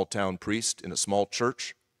a small town priest in a small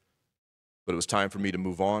church, but it was time for me to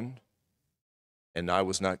move on, and I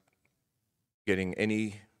was not getting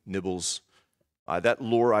any nibbles. That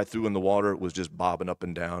lure I threw in the water was just bobbing up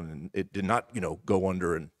and down, and it did not, go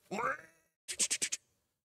under. And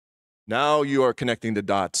now you are connecting the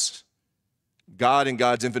dots. God, in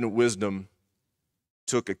God's infinite wisdom,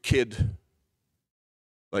 took a kid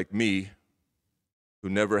like me who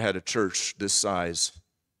never had a church this size,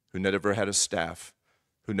 who never had a staff,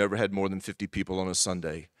 who never had more than 50 people on a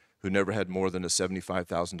Sunday, who never had more than a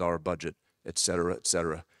 $75,000 budget, etc.,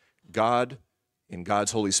 etc. God, in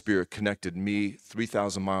God's Holy Spirit, connected me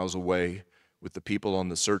 3,000 miles away with the people on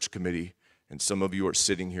the search committee, and some of you are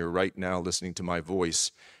sitting here right now listening to my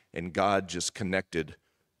voice, and God just connected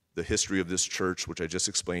the history of this church, which I just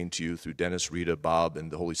explained to you through Dennis, Rita, Bob,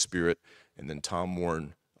 and the Holy Spirit, and then Tom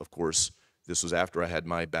Warren, of course. This was after I had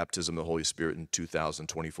my baptism of the Holy Spirit in 2000,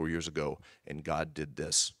 24 years ago, and God did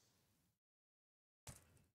this.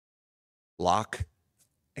 Lock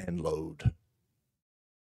and load.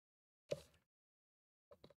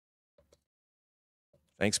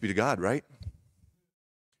 Thanks be to God, right?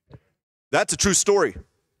 That's a true story.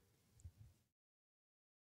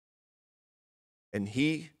 And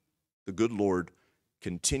He, the good Lord,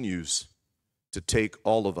 continues to take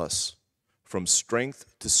all of us from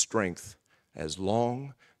strength to strength as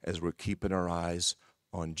long as we're keeping our eyes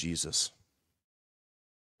on Jesus.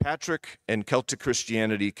 Patrick and Celtic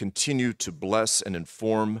Christianity continue to bless and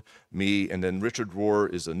inform me, and then Richard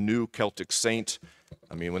Rohr is a new Celtic saint.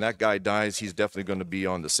 When that guy dies, he's definitely going to be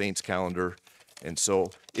on the saints calendar. And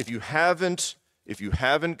so if you haven't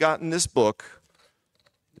gotten this book,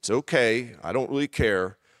 it's okay. I don't really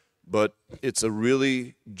care, but it's a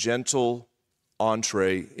really gentle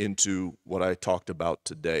entree into what I talked about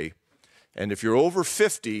today. And if you're over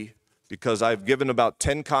 50, because I've given about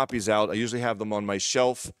 10 copies out, I usually have them on my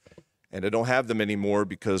shelf, and I don't have them anymore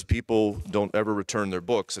because people don't ever return their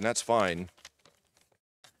books, and that's fine.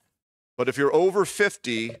 But if you're over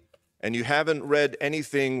 50 and you haven't read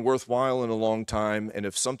anything worthwhile in a long time, and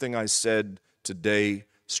if something I said today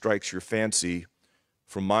strikes your fancy,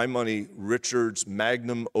 for my money, Richard's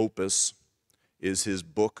magnum opus is his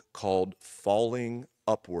book called Falling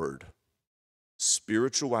Upward: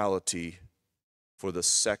 Spirituality for the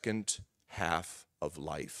Second Half of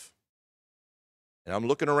Life. And I'm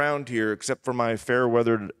looking around here, except for my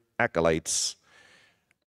fair-weathered acolytes.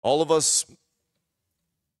 All of us,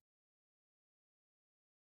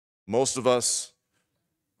 most of us,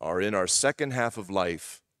 are in our second half of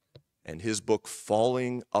life, and his book,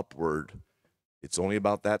 Falling Upward, it's only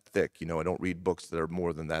about that thick. I don't read books that are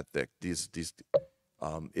more than that thick.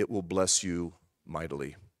 It will bless you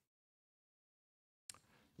mightily.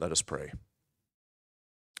 Let us pray.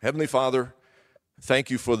 Heavenly Father, thank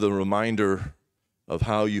you for the reminder of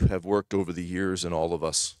how you have worked over the years in all of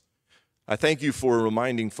us. I thank you for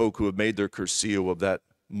reminding folk who have made their Cursillo of that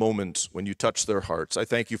moment when you touched their hearts. I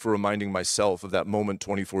thank you for reminding myself of that moment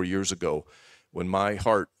 24 years ago when my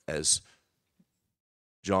heart, as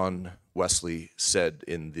John Wesley said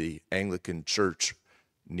in the Anglican church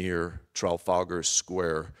near Trafalgar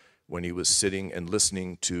Square, when he was sitting and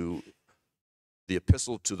listening to the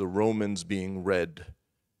epistle to the Romans being read,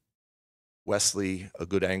 Wesley, a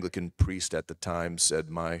good Anglican priest at the time, said,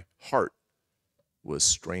 "My heart was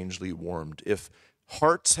strangely warmed." If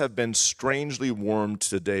hearts have been strangely warmed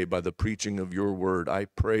today by the preaching of your word, I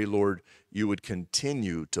pray, Lord, you would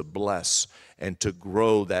continue to bless and to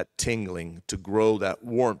grow that tingling, to grow that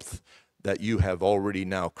warmth that you have already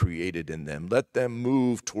now created in them. Let them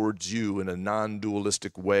move towards you in a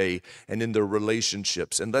non-dualistic way and in their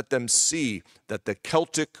relationships, and let them see that the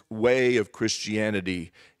Celtic way of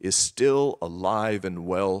Christianity is still alive and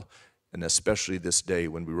well, and especially this day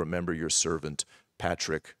when we remember your servant,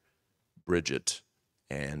 Patrick, Bridget,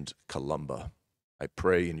 and Columba. I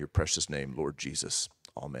pray in your precious name, Lord Jesus.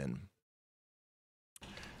 Amen.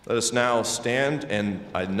 Let us now stand, and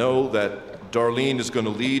I know that Darlene is going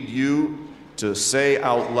to lead you to say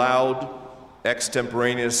out loud,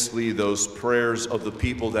 extemporaneously, those prayers of the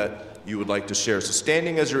people that you would like to share. So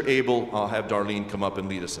standing as you're able, I'll have Darlene come up and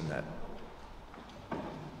lead us in that.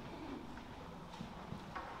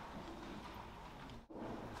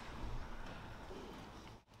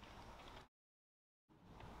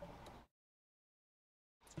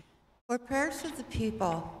 For prayers of the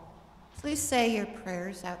people, please say your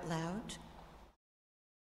prayers out loud.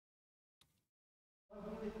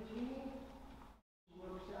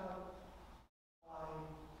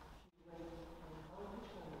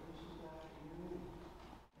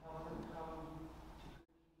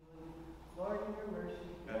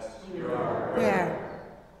 Prayer.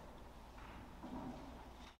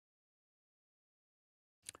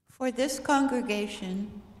 For this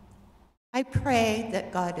congregation, I pray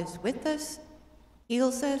that God is with us,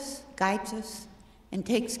 heals us, guides us, and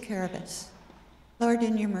takes care of us. Lord,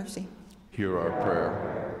 in your mercy. Hear our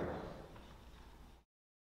prayer.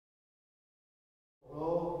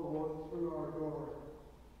 All who walk through our door,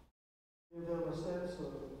 give them a sense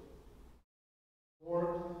of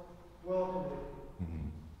warmth, welcoming,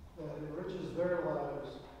 that enriches their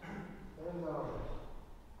lives and ours.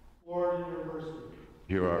 Lord, in your mercy.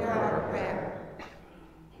 Hear our Hear prayer. our prayer.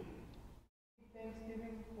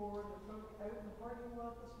 Thanksgiving for the folk out in the parking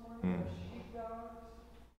lot this morning, the sheepdogs,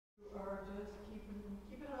 who are just keeping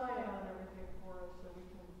an eye on everything for us so we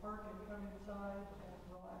can park and come inside and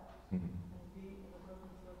relax and be in the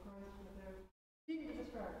presence of Christ without being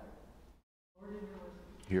distracted. Lord, in your mercy.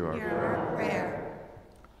 Hear our Hear prayer. our prayer.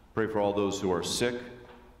 Pray for all those who are sick,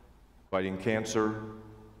 fighting cancer,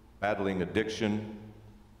 battling addiction,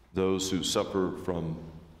 those who suffer from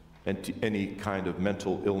any kind of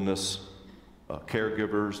mental illness,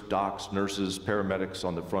 caregivers, docs, nurses, paramedics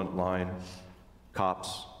on the front line,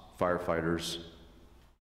 cops, firefighters.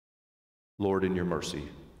 Lord, in your mercy.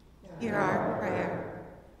 Hear our prayer.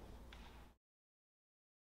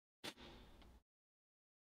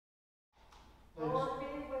 Lord, be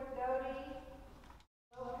with Dodie,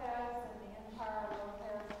 Lopez, and the entire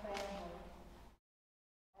Lopez family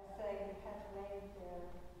as they have laid their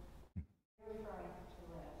dear friend to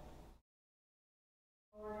rest.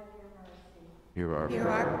 Lord, in your mercy. Hear our Hear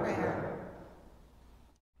prayer. our prayer.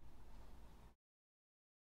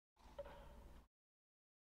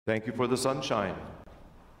 Thank you for the sunshine.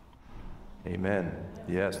 Amen.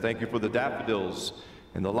 Yes, thank you for the daffodils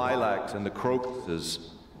and the lilacs and the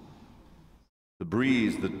crocuses. The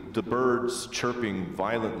breeze, the birds chirping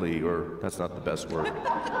violently, or that's not the best word.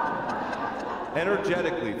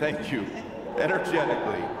 Energetically, thank you.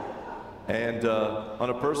 Energetically. And on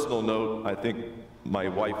a personal note, I think my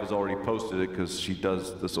wife has already posted it because she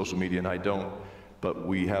does the social media and I don't, but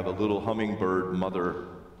we have a little hummingbird mother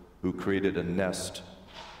who created a nest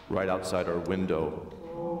right outside our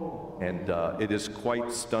window. And it is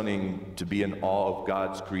quite stunning to be in awe of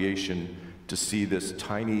God's creation, to see this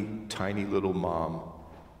tiny, tiny little mom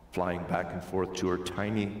flying back and forth to her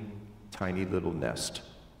tiny, tiny little nest.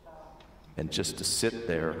 And just to sit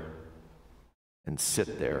there and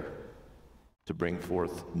sit there to bring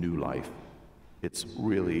forth new life. It's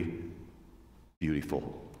really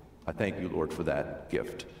beautiful. I thank you, Lord, for that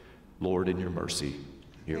gift. Lord, in your mercy,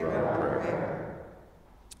 hear our prayer.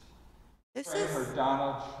 This Pray is for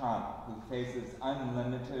Donald Trump, who faces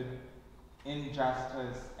unlimited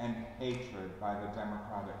injustice and hatred by the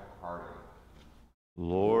Democratic Party.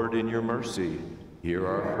 Lord, in your mercy, hear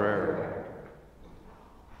our prayer.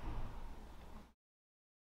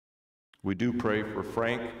 We do pray for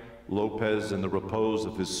Frank Lopez and the repose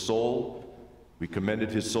of his soul. We commended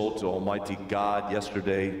his soul to Almighty God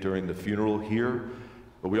yesterday during the funeral here,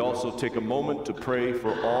 but we also take a moment to pray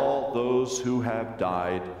for all those who have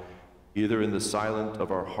died, either in the silence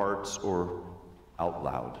of our hearts or out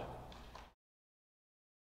loud.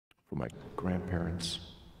 For my grandparents,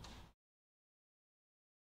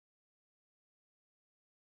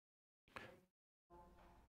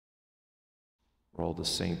 for all the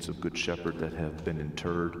saints of Good Shepherd that have been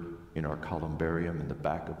interred in our columbarium in the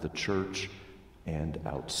back of the church and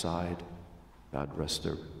outside. God rest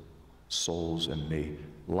their souls, and may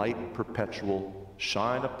light perpetual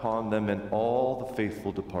shine upon them and all the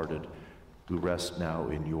faithful departed who rest now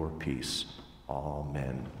in your peace.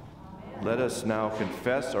 Amen. Let us now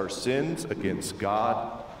confess our sins against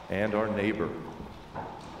God and our neighbor.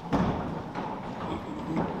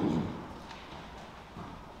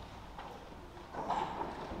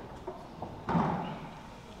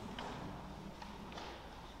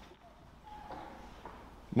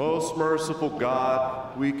 Most merciful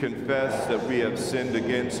God, we confess that we have sinned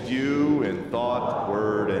against you in thought,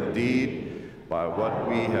 word, and deed, by what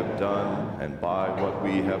we have done and by what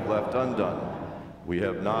we have left undone. We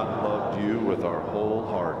have not loved you with our whole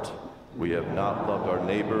heart. We have not loved our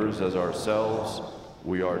neighbors as ourselves.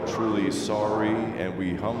 We are truly sorry, and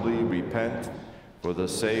we humbly repent. For the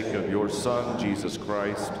sake of your Son, Jesus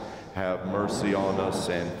Christ, have mercy on us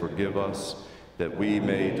and forgive us, that we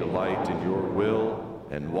may delight in your will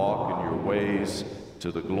and walk in your ways,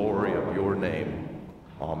 to the glory of your name.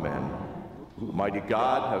 Amen. Mighty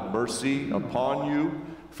God, have mercy upon you,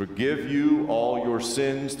 forgive you all your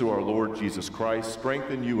sins through our Lord Jesus Christ,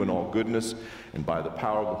 strengthen you in all goodness, and by the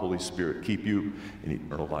power of the Holy Spirit, keep you in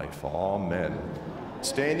eternal life. Amen.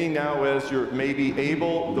 Standing now as you may be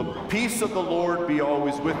able, the peace of the Lord be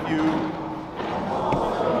always with you.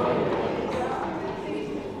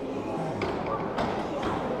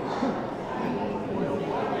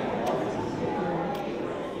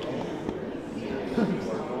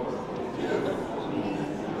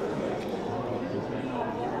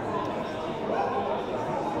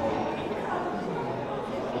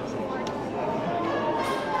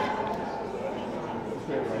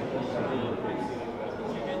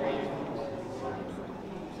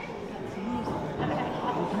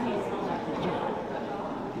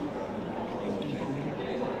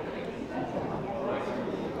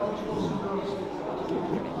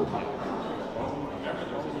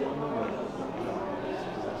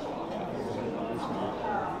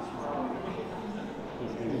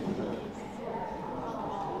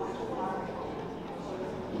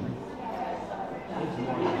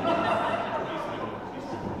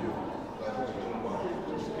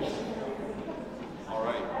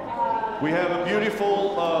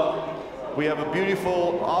 We have a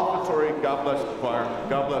beautiful offertory. God bless the choir.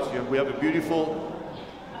 God bless you. We have a beautiful.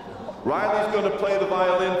 Riley's going to play the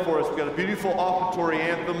violin for us. We've got a beautiful offertory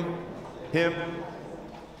anthem, hymn.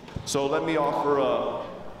 So let me offer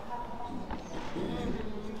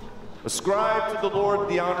ascribe to the Lord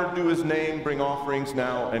the honor due his name, bring offerings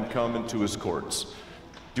now and come into his courts.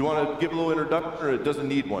 Do you want to give a little introduction, or it doesn't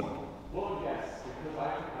need one? Well, yes, because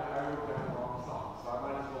I wrote down the wrong song, so I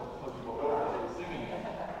might as well tell you what we're actually singing.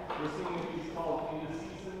 We're singing a piece called In the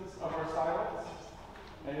Seasons of Our Silence,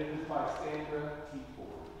 and it is by Sandra T.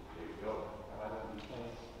 Ford. There you go. And I will be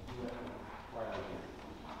playing right out here.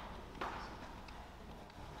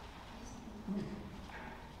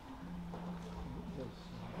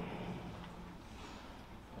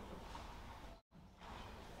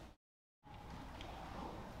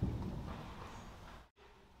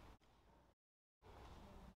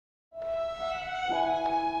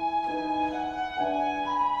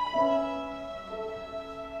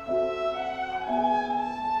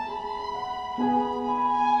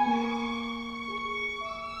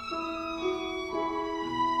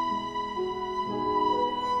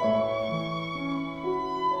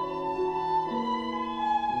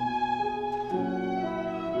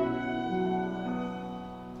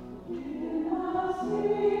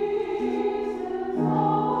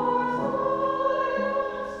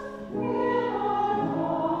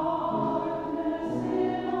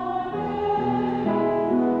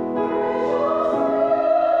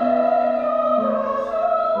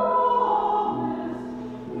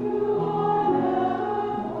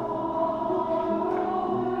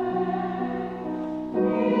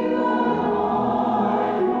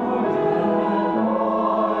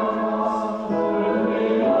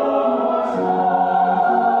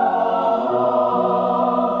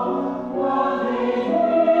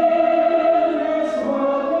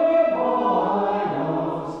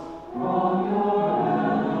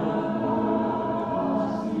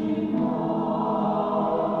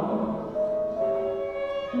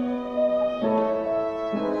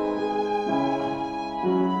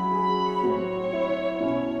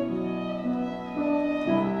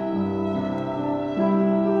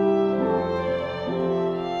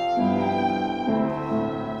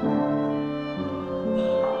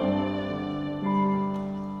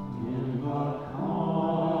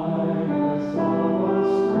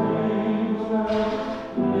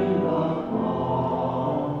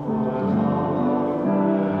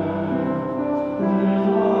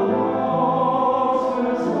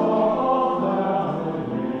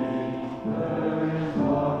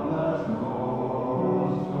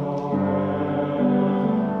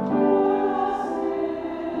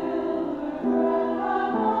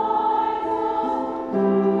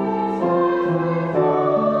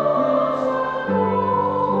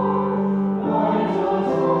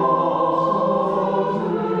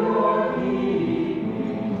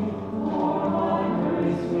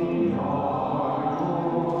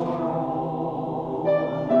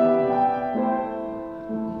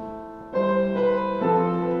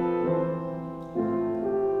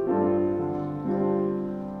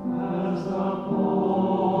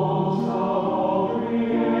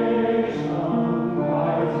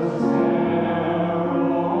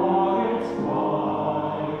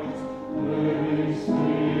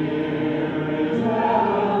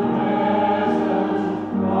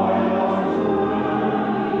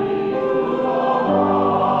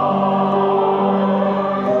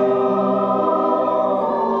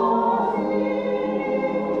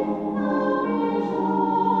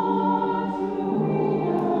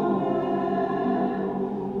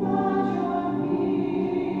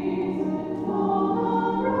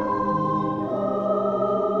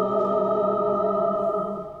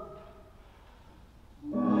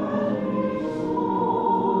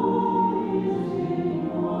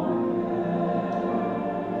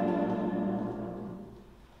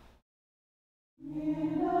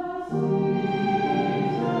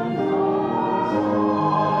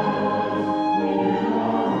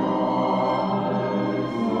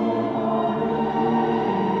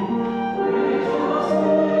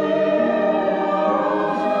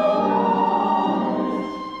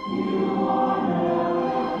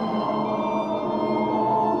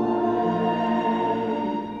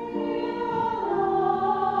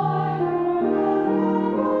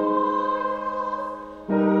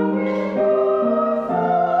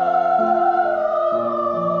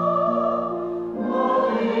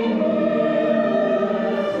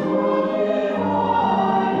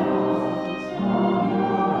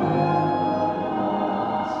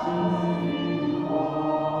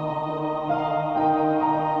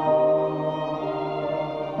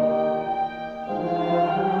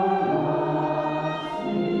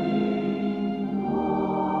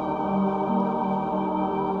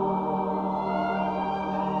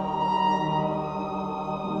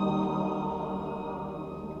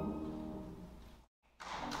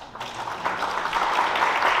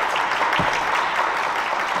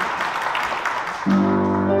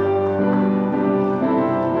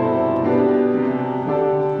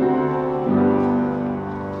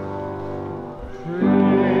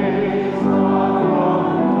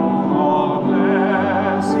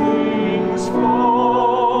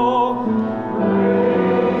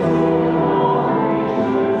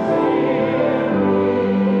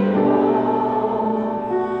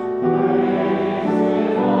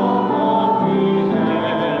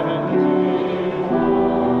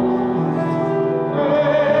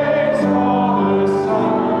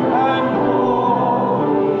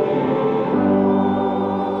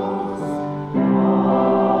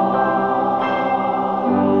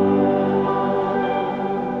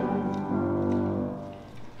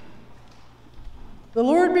 The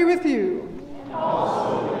Lord be with you. And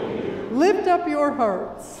also with you. Lift up your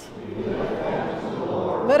hearts. We lift them to the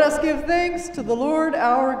Lord. Let us give thanks to the Lord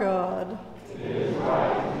our God. It is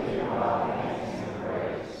right to give God thanks and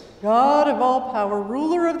praise. God of all power,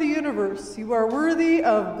 ruler of the universe, you are worthy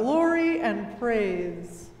of glory and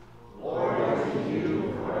praise. Glory to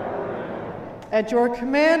you forever and ever. At your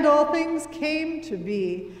command all things came to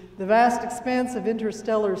be. The vast expanse of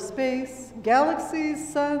interstellar space,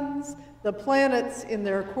 galaxies, suns, the planets in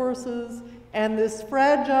their courses, and this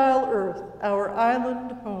fragile earth, our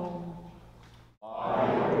island home.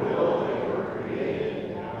 By your will they were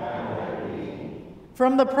created and have their being.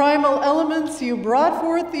 From the primal elements you brought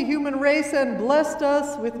forth the human race and blessed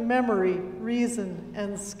us with memory, reason,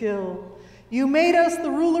 and skill. You made us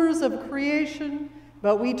the rulers of creation,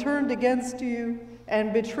 but we turned against you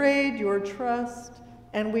and betrayed your trust,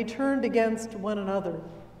 and we turned against one another.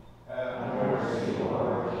 Have mercy,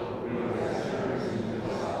 Lord, we are sinners in your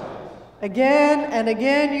sight. Again and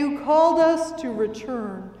again you called us to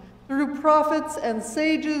return. Through prophets and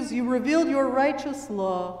sages you revealed your righteous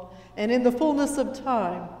law, and in the fullness of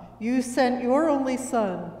time you sent your only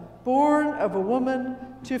Son, born of a woman,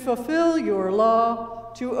 to fulfill your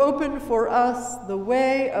law, to open for us the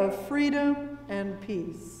way of freedom and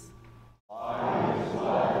peace. By his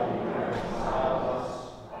blood he reconciled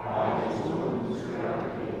us, by his wounds we are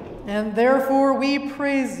healed. And therefore we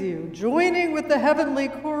praise you, joining with the heavenly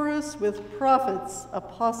chorus with prophets,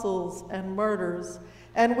 apostles, and martyrs,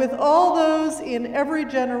 and with all those in every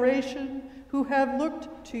generation who have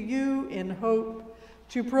looked to you in hope,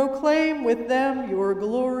 to proclaim with them your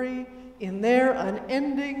glory in their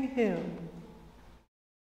unending hymn.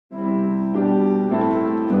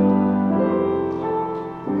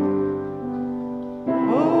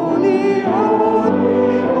 Holy,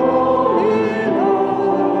 holy, holy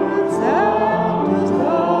Lord, Sanctus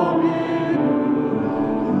Dominus,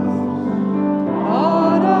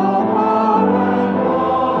 God of power and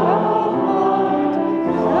God of might,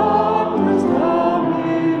 Sanctus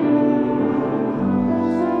Dominus,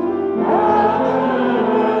 heaven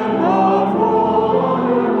and earth full of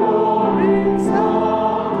your glory,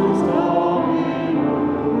 Sanctus Dominus,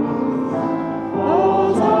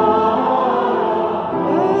 Hosanna.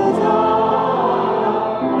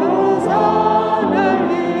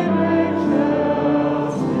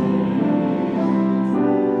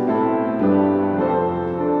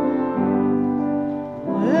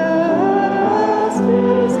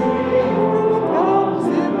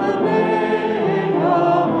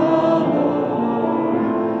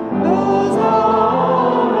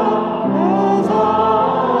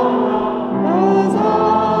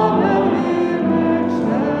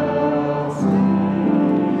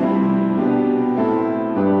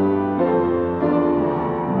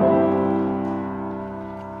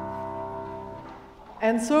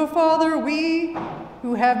 And so, Father, we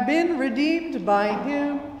who have been redeemed by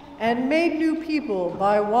him and made new people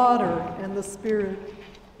by water and the Spirit,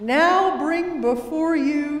 now bring before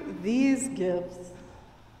you these gifts.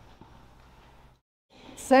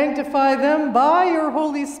 Sanctify them by your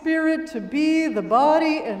Holy Spirit to be the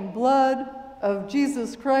body and blood of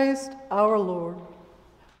Jesus Christ our Lord.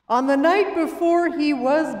 On the night before he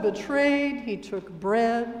was betrayed, he took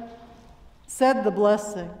bread, said the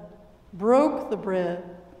blessing, broke the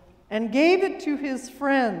bread, and gave it to his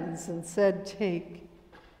friends and said, "Take,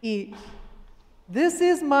 eat. This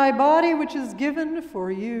is my body which is given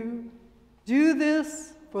for you. Do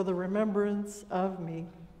this for the remembrance of me."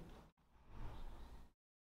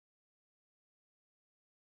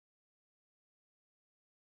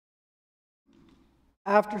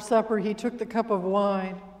 After supper, he took the cup of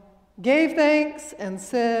wine, gave thanks, and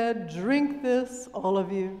said, "Drink this, all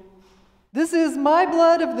of you. This is my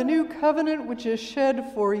blood of the new covenant, which is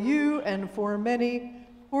shed for you and for many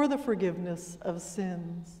for the forgiveness of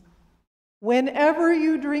sins. Whenever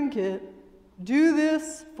you drink it, do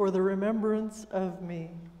this for the remembrance of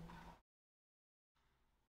me."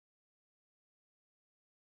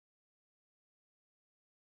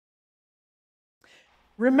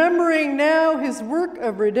 Remembering now his work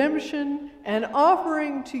of redemption and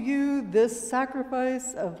offering to you this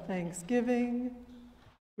sacrifice of thanksgiving,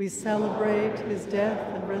 we celebrate his death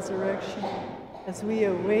and resurrection as we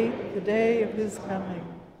await the day of his coming.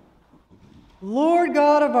 Lord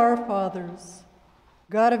God of our fathers,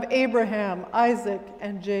 God of Abraham, Isaac,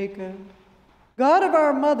 and Jacob, God of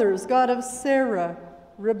our mothers, God of Sarah,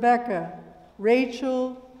 Rebekah,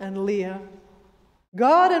 Rachel, and Leah,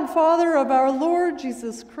 God and Father of our Lord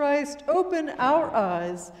Jesus Christ, open our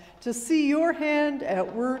eyes to see your hand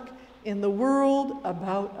at work in the world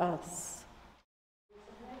about us.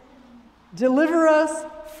 Deliver us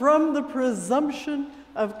from the presumption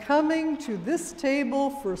of coming to this table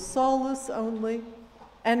for solace only,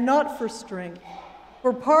 and not for strength,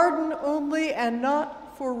 for pardon only, and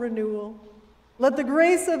not for renewal. Let the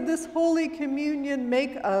grace of this Holy Communion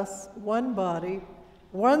make us one body,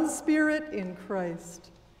 one spirit in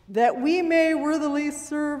Christ, that we may worthily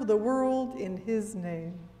serve the world in his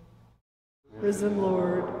name. Risen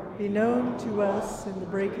Lord, be known to us in the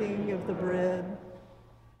breaking of the bread.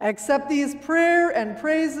 Accept these prayer and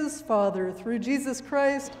praises, Father, through Jesus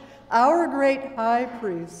Christ, our great high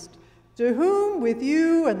priest, to whom with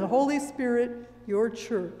you and the Holy Spirit, your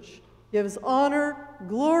church, gives honor,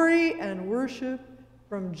 glory, and worship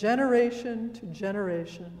from generation to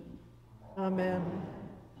generation. Amen.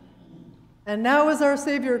 And now, as our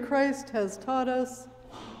Savior Christ has taught us,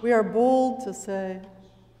 we are bold to say,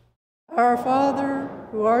 Our Father,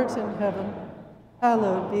 who art in heaven,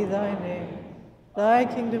 hallowed be thy name. Thy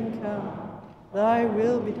kingdom come, thy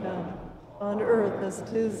will be done, on earth as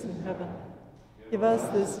it is in heaven. Give us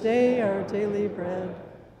this day our daily bread,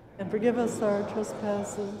 and forgive us our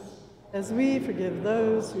trespasses, as we forgive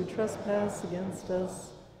those who trespass against us.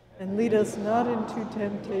 And lead us not into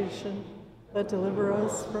temptation, but deliver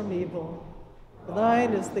us from evil. For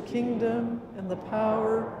thine is the kingdom, and the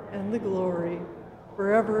power, and the glory,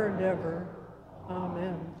 forever and ever.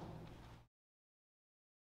 Amen.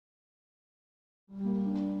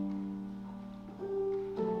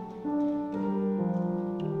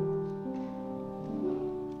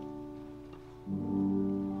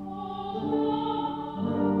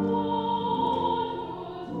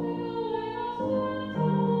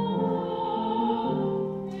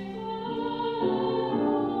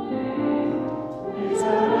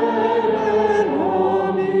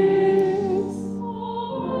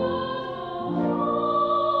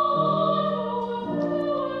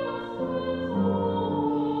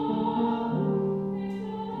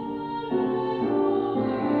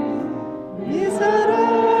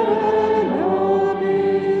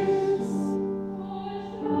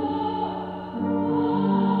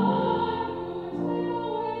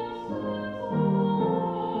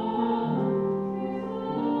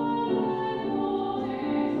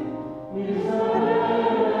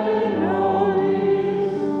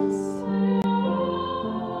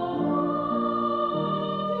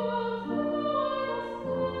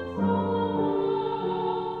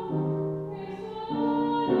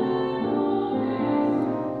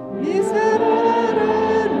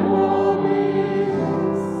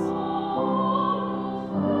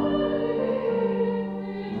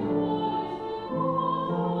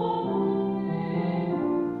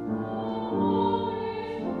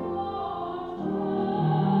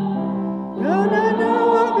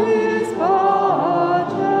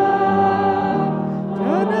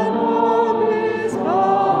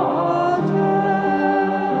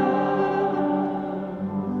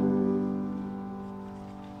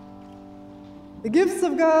 The gifts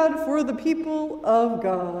of God for the people of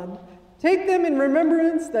God. Take them in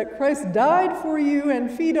remembrance that Christ died for you,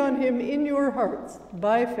 and feed on him in your hearts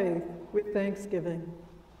by faith with thanksgiving.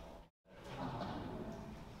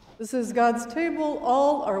 This is God's table.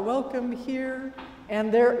 All are welcome here,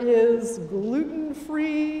 and there is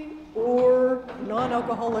gluten-free or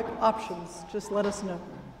non-alcoholic options. Just let us know.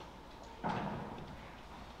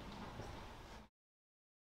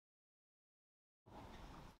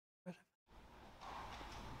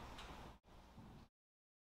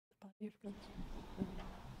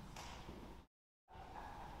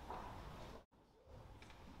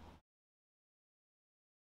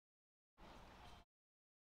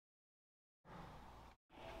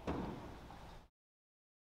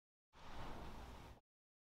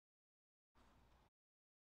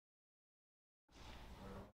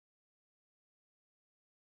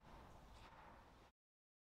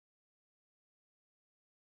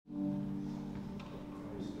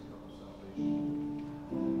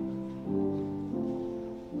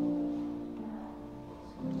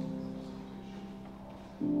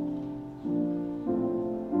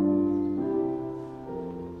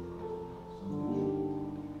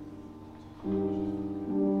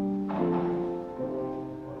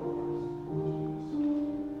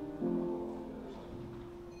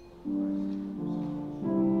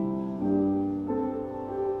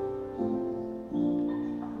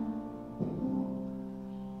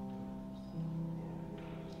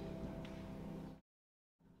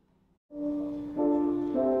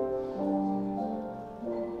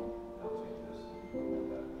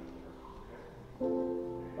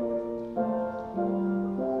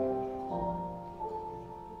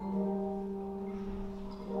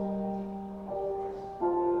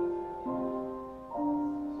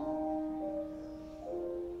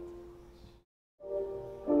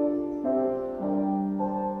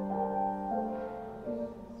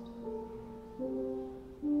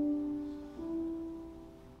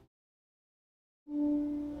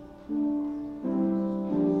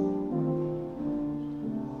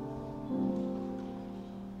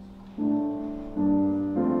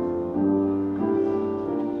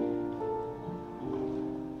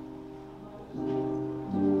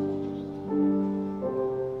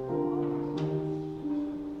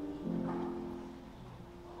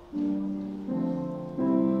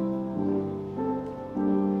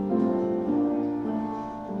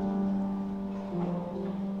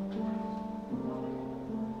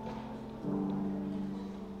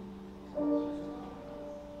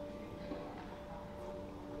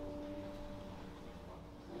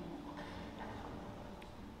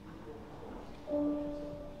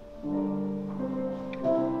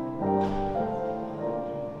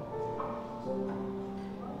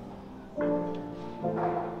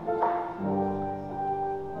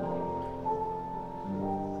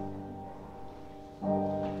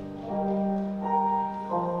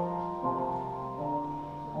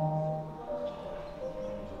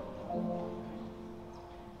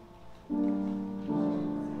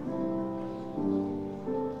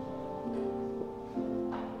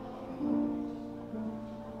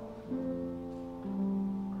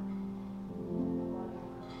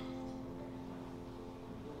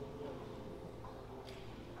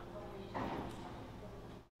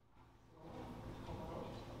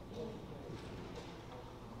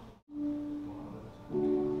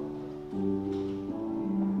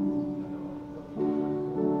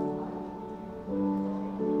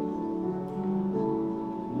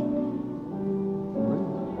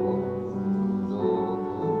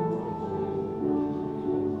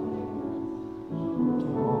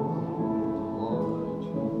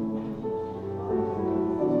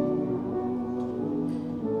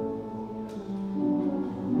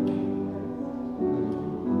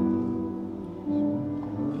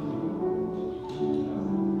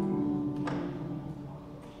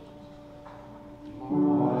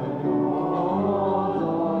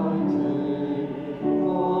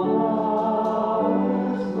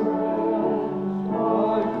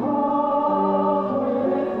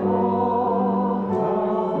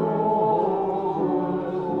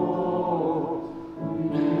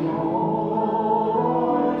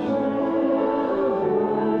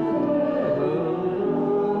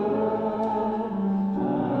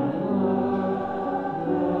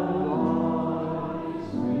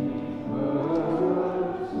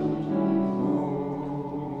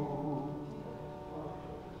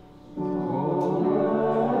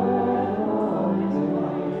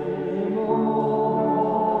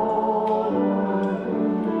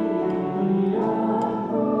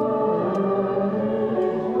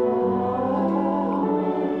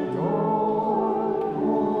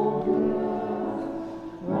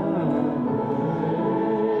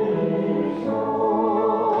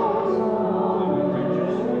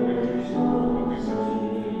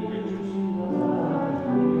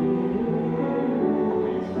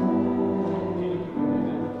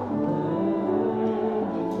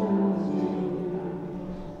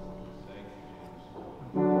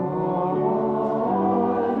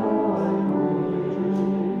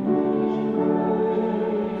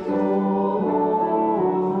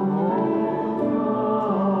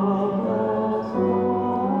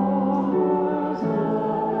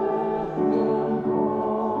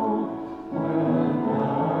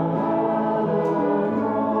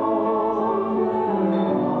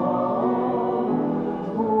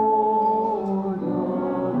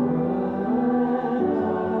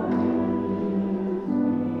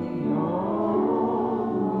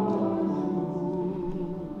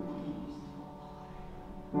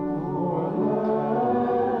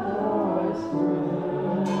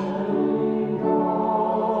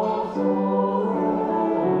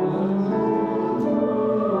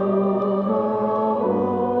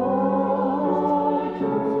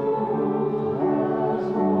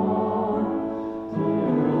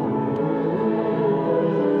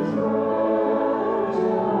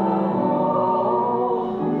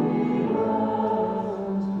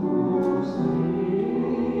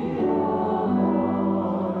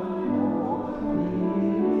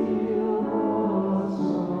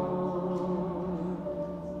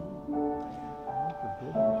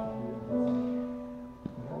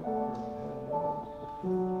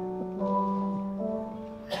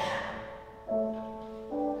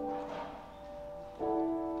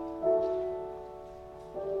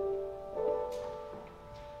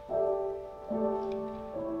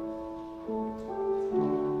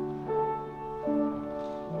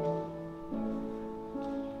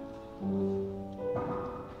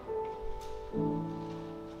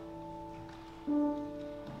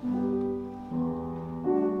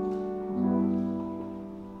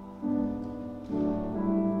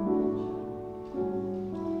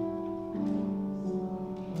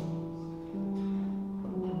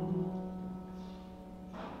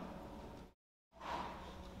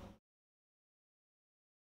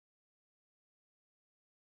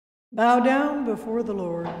 Bow down before the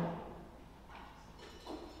Lord.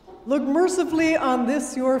 Look mercifully on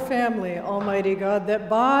this your family, Almighty God, that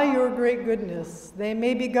by your great goodness they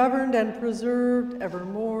may be governed and preserved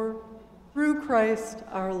evermore, through Christ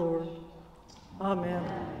our Lord. Amen.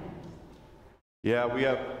 Yeah, we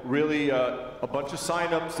have really a bunch of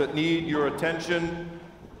sign-ups that need your attention.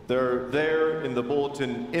 They're there in the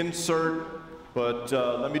bulletin insert, but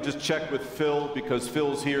let me just check with Phil because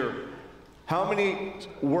Phil's here. How many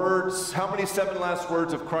words, how many 7 last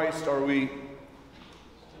words of Christ are we? 2,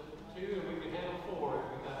 and we can handle 4 if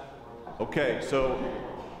we got 4. Okay, so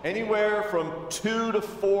anywhere from 2 to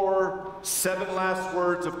 4 7 last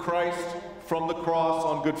words of Christ from the cross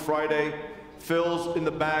on Good Friday. Phil's in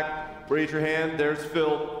the back. Raise your hand. There's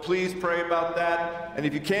Phil. Please pray about that. And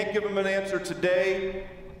if you can't give him an answer today,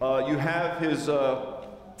 you have his,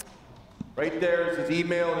 right there is his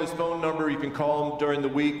email and his phone number. You can call him during the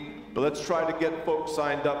week. But let's try to get folks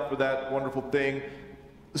signed up for that wonderful thing.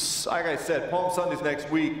 Like I said, Palm Sunday's next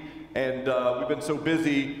week, and we've been so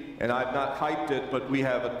busy, and I've not hyped it, but we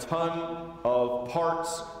have a ton of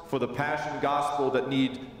parts for the Passion Gospel that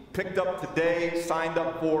need picked up today, signed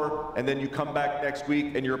up for, and then you come back next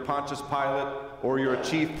week and you're a Pontius Pilate or you're a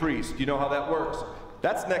chief priest. You know how that works?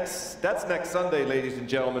 That's next Sunday, ladies and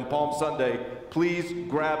gentlemen, Palm Sunday. Please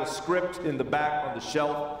grab a script in the back on the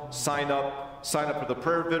shelf, sign up for the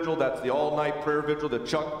prayer vigil. That's the all-night prayer vigil that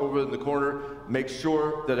Chuck over in the corner makes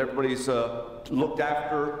sure that everybody's looked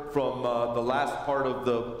after from the last part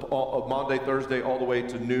of Maundy, Thursday, all the way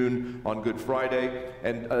to noon on Good Friday.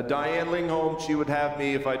 And Diane Lingholm, she would have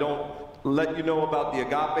me, if I don't let you know about the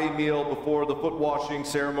agape meal before the foot washing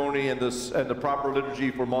ceremony and the proper liturgy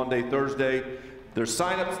for Maundy, Thursday. There's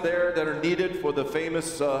sign-ups there that are needed for the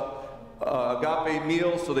famous agape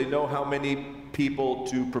meal, so they know how many people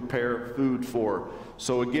to prepare food for.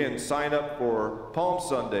 So again, sign up for Palm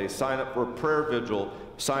Sunday, sign up for prayer vigil,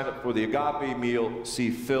 sign up for the agape meal, see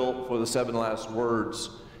Phil for the 7 last words,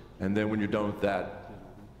 and then when you're done with that,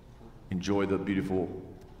 enjoy the beautiful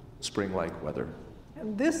spring-like weather.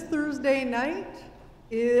 And this Thursday night,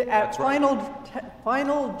 at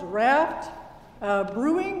Final Draft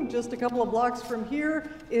Brewing, just a couple of blocks from here,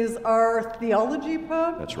 is our theology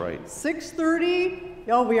pub. That's right. 6:30.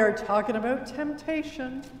 Y'all, we are talking about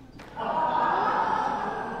temptation.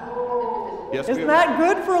 Yes, Isn't that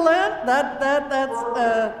good for Lent?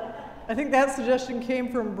 I think that suggestion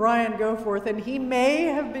came from Brian Goforth, and he may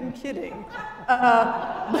have been kidding.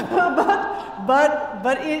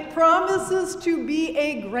 But it promises to be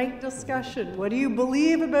a great discussion. What do you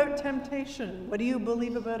believe about temptation? What do you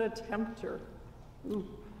believe about a tempter?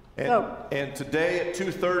 And today at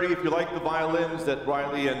 2:30, if you like the violins that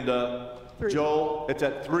Riley and Joel, it's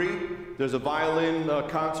at 3. There's a violin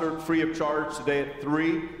concert free of charge today at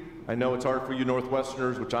 3. I know it's hard for you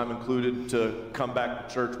Northwesterners, which I'm included, to come back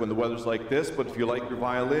to church when the weather's like this, but if you like your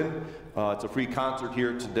violin, it's a free concert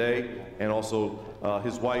here today. And also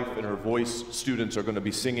his wife and her voice students are going to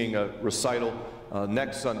be singing a recital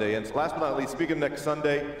next Sunday. And last but not least, speaking of next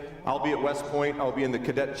Sunday, I'll be at West Point. I'll be in the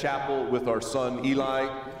cadet chapel with our son Eli.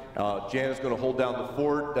 Janet's going to hold down the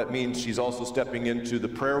fort. That means she's also stepping into the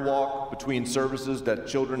prayer walk between services that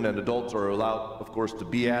children and adults are allowed, of course, to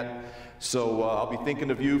be at. So I'll be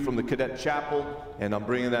thinking of you from the cadet chapel, and I'm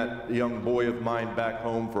bringing that young boy of mine back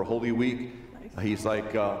home for Holy Week. He's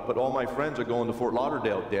like, but all my friends are going to Fort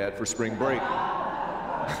Lauderdale, Dad, for spring break.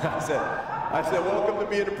 I said, welcome to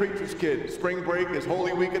being a preacher's kid. Spring break is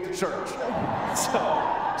Holy Week at the church.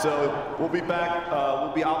 So we'll be back.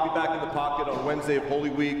 I'll be back in the pocket on Wednesday of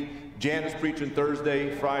Holy Week. Jan is preaching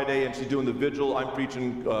Thursday, Friday, and she's doing the vigil. I'm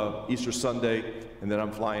preaching Easter Sunday, and then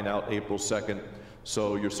I'm flying out April 2nd.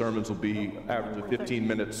 So your sermons will be average of 15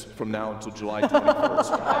 minutes from now until July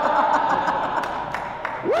 21st.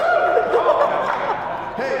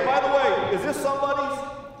 Hey, by the way, is this somebody's?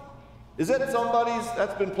 Is that somebody's?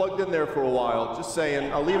 That's been plugged in there for a while. Just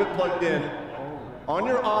saying, I'll leave it plugged in. On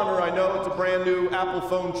your honor, I know it's a brand new Apple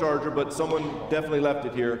phone charger, but someone definitely left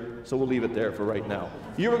it here, so we'll leave it there for right now.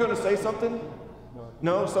 You were going to say something?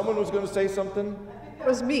 No? Someone was going to say something? It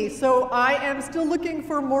was me. So I am still looking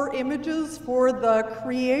for more images for the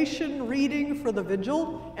creation reading for the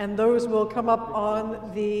vigil, and those will come up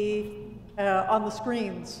on the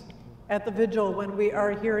screens at the vigil when we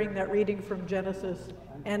are hearing that reading from Genesis.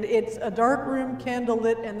 And it's a dark room,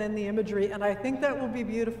 candlelit, and then the imagery, and I think that will be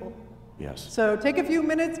beautiful. Yes. So take a few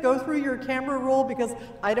minutes, go through your camera roll, because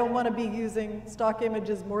I don't want to be using stock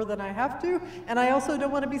images more than I have to, and I also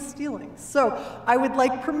don't want to be stealing. So I would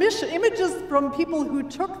like permission, images from people who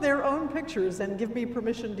took their own pictures and give me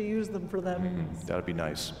permission to use them for them. That'd be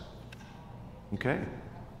nice. Okay.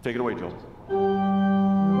 Take it away, Joel.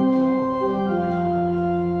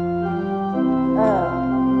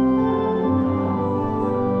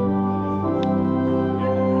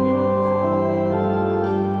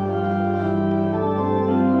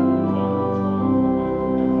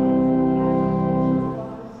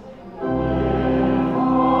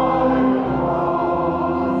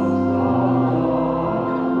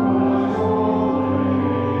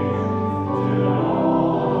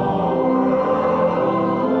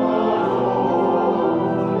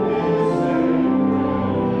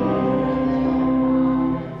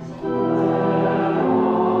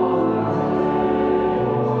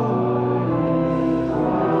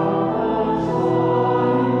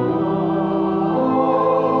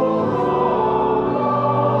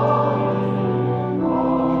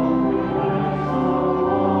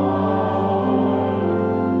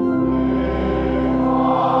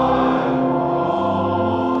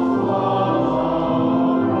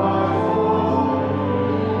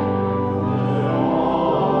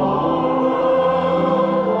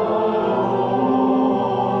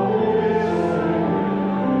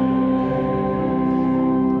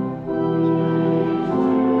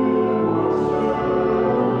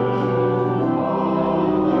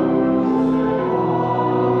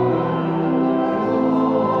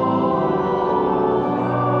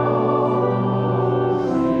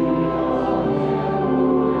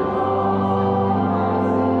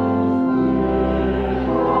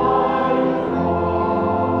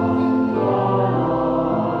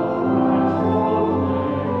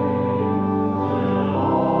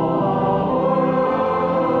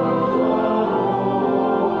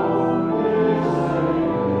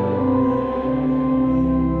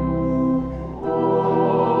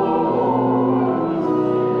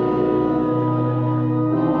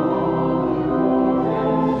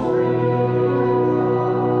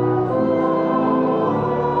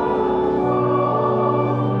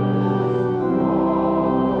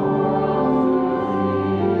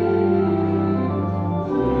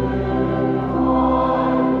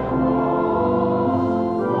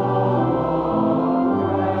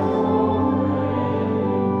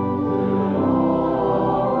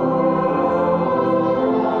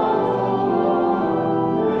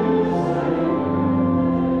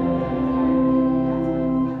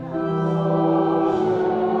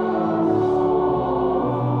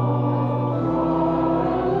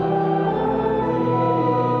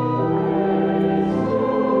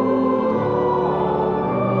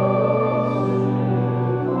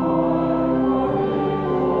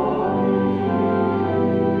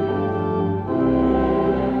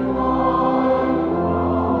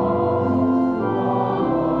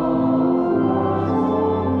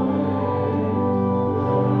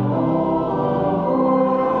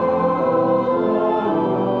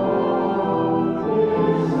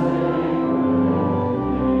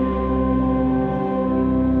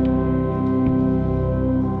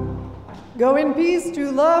 Go in peace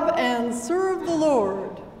to love and serve the Lord.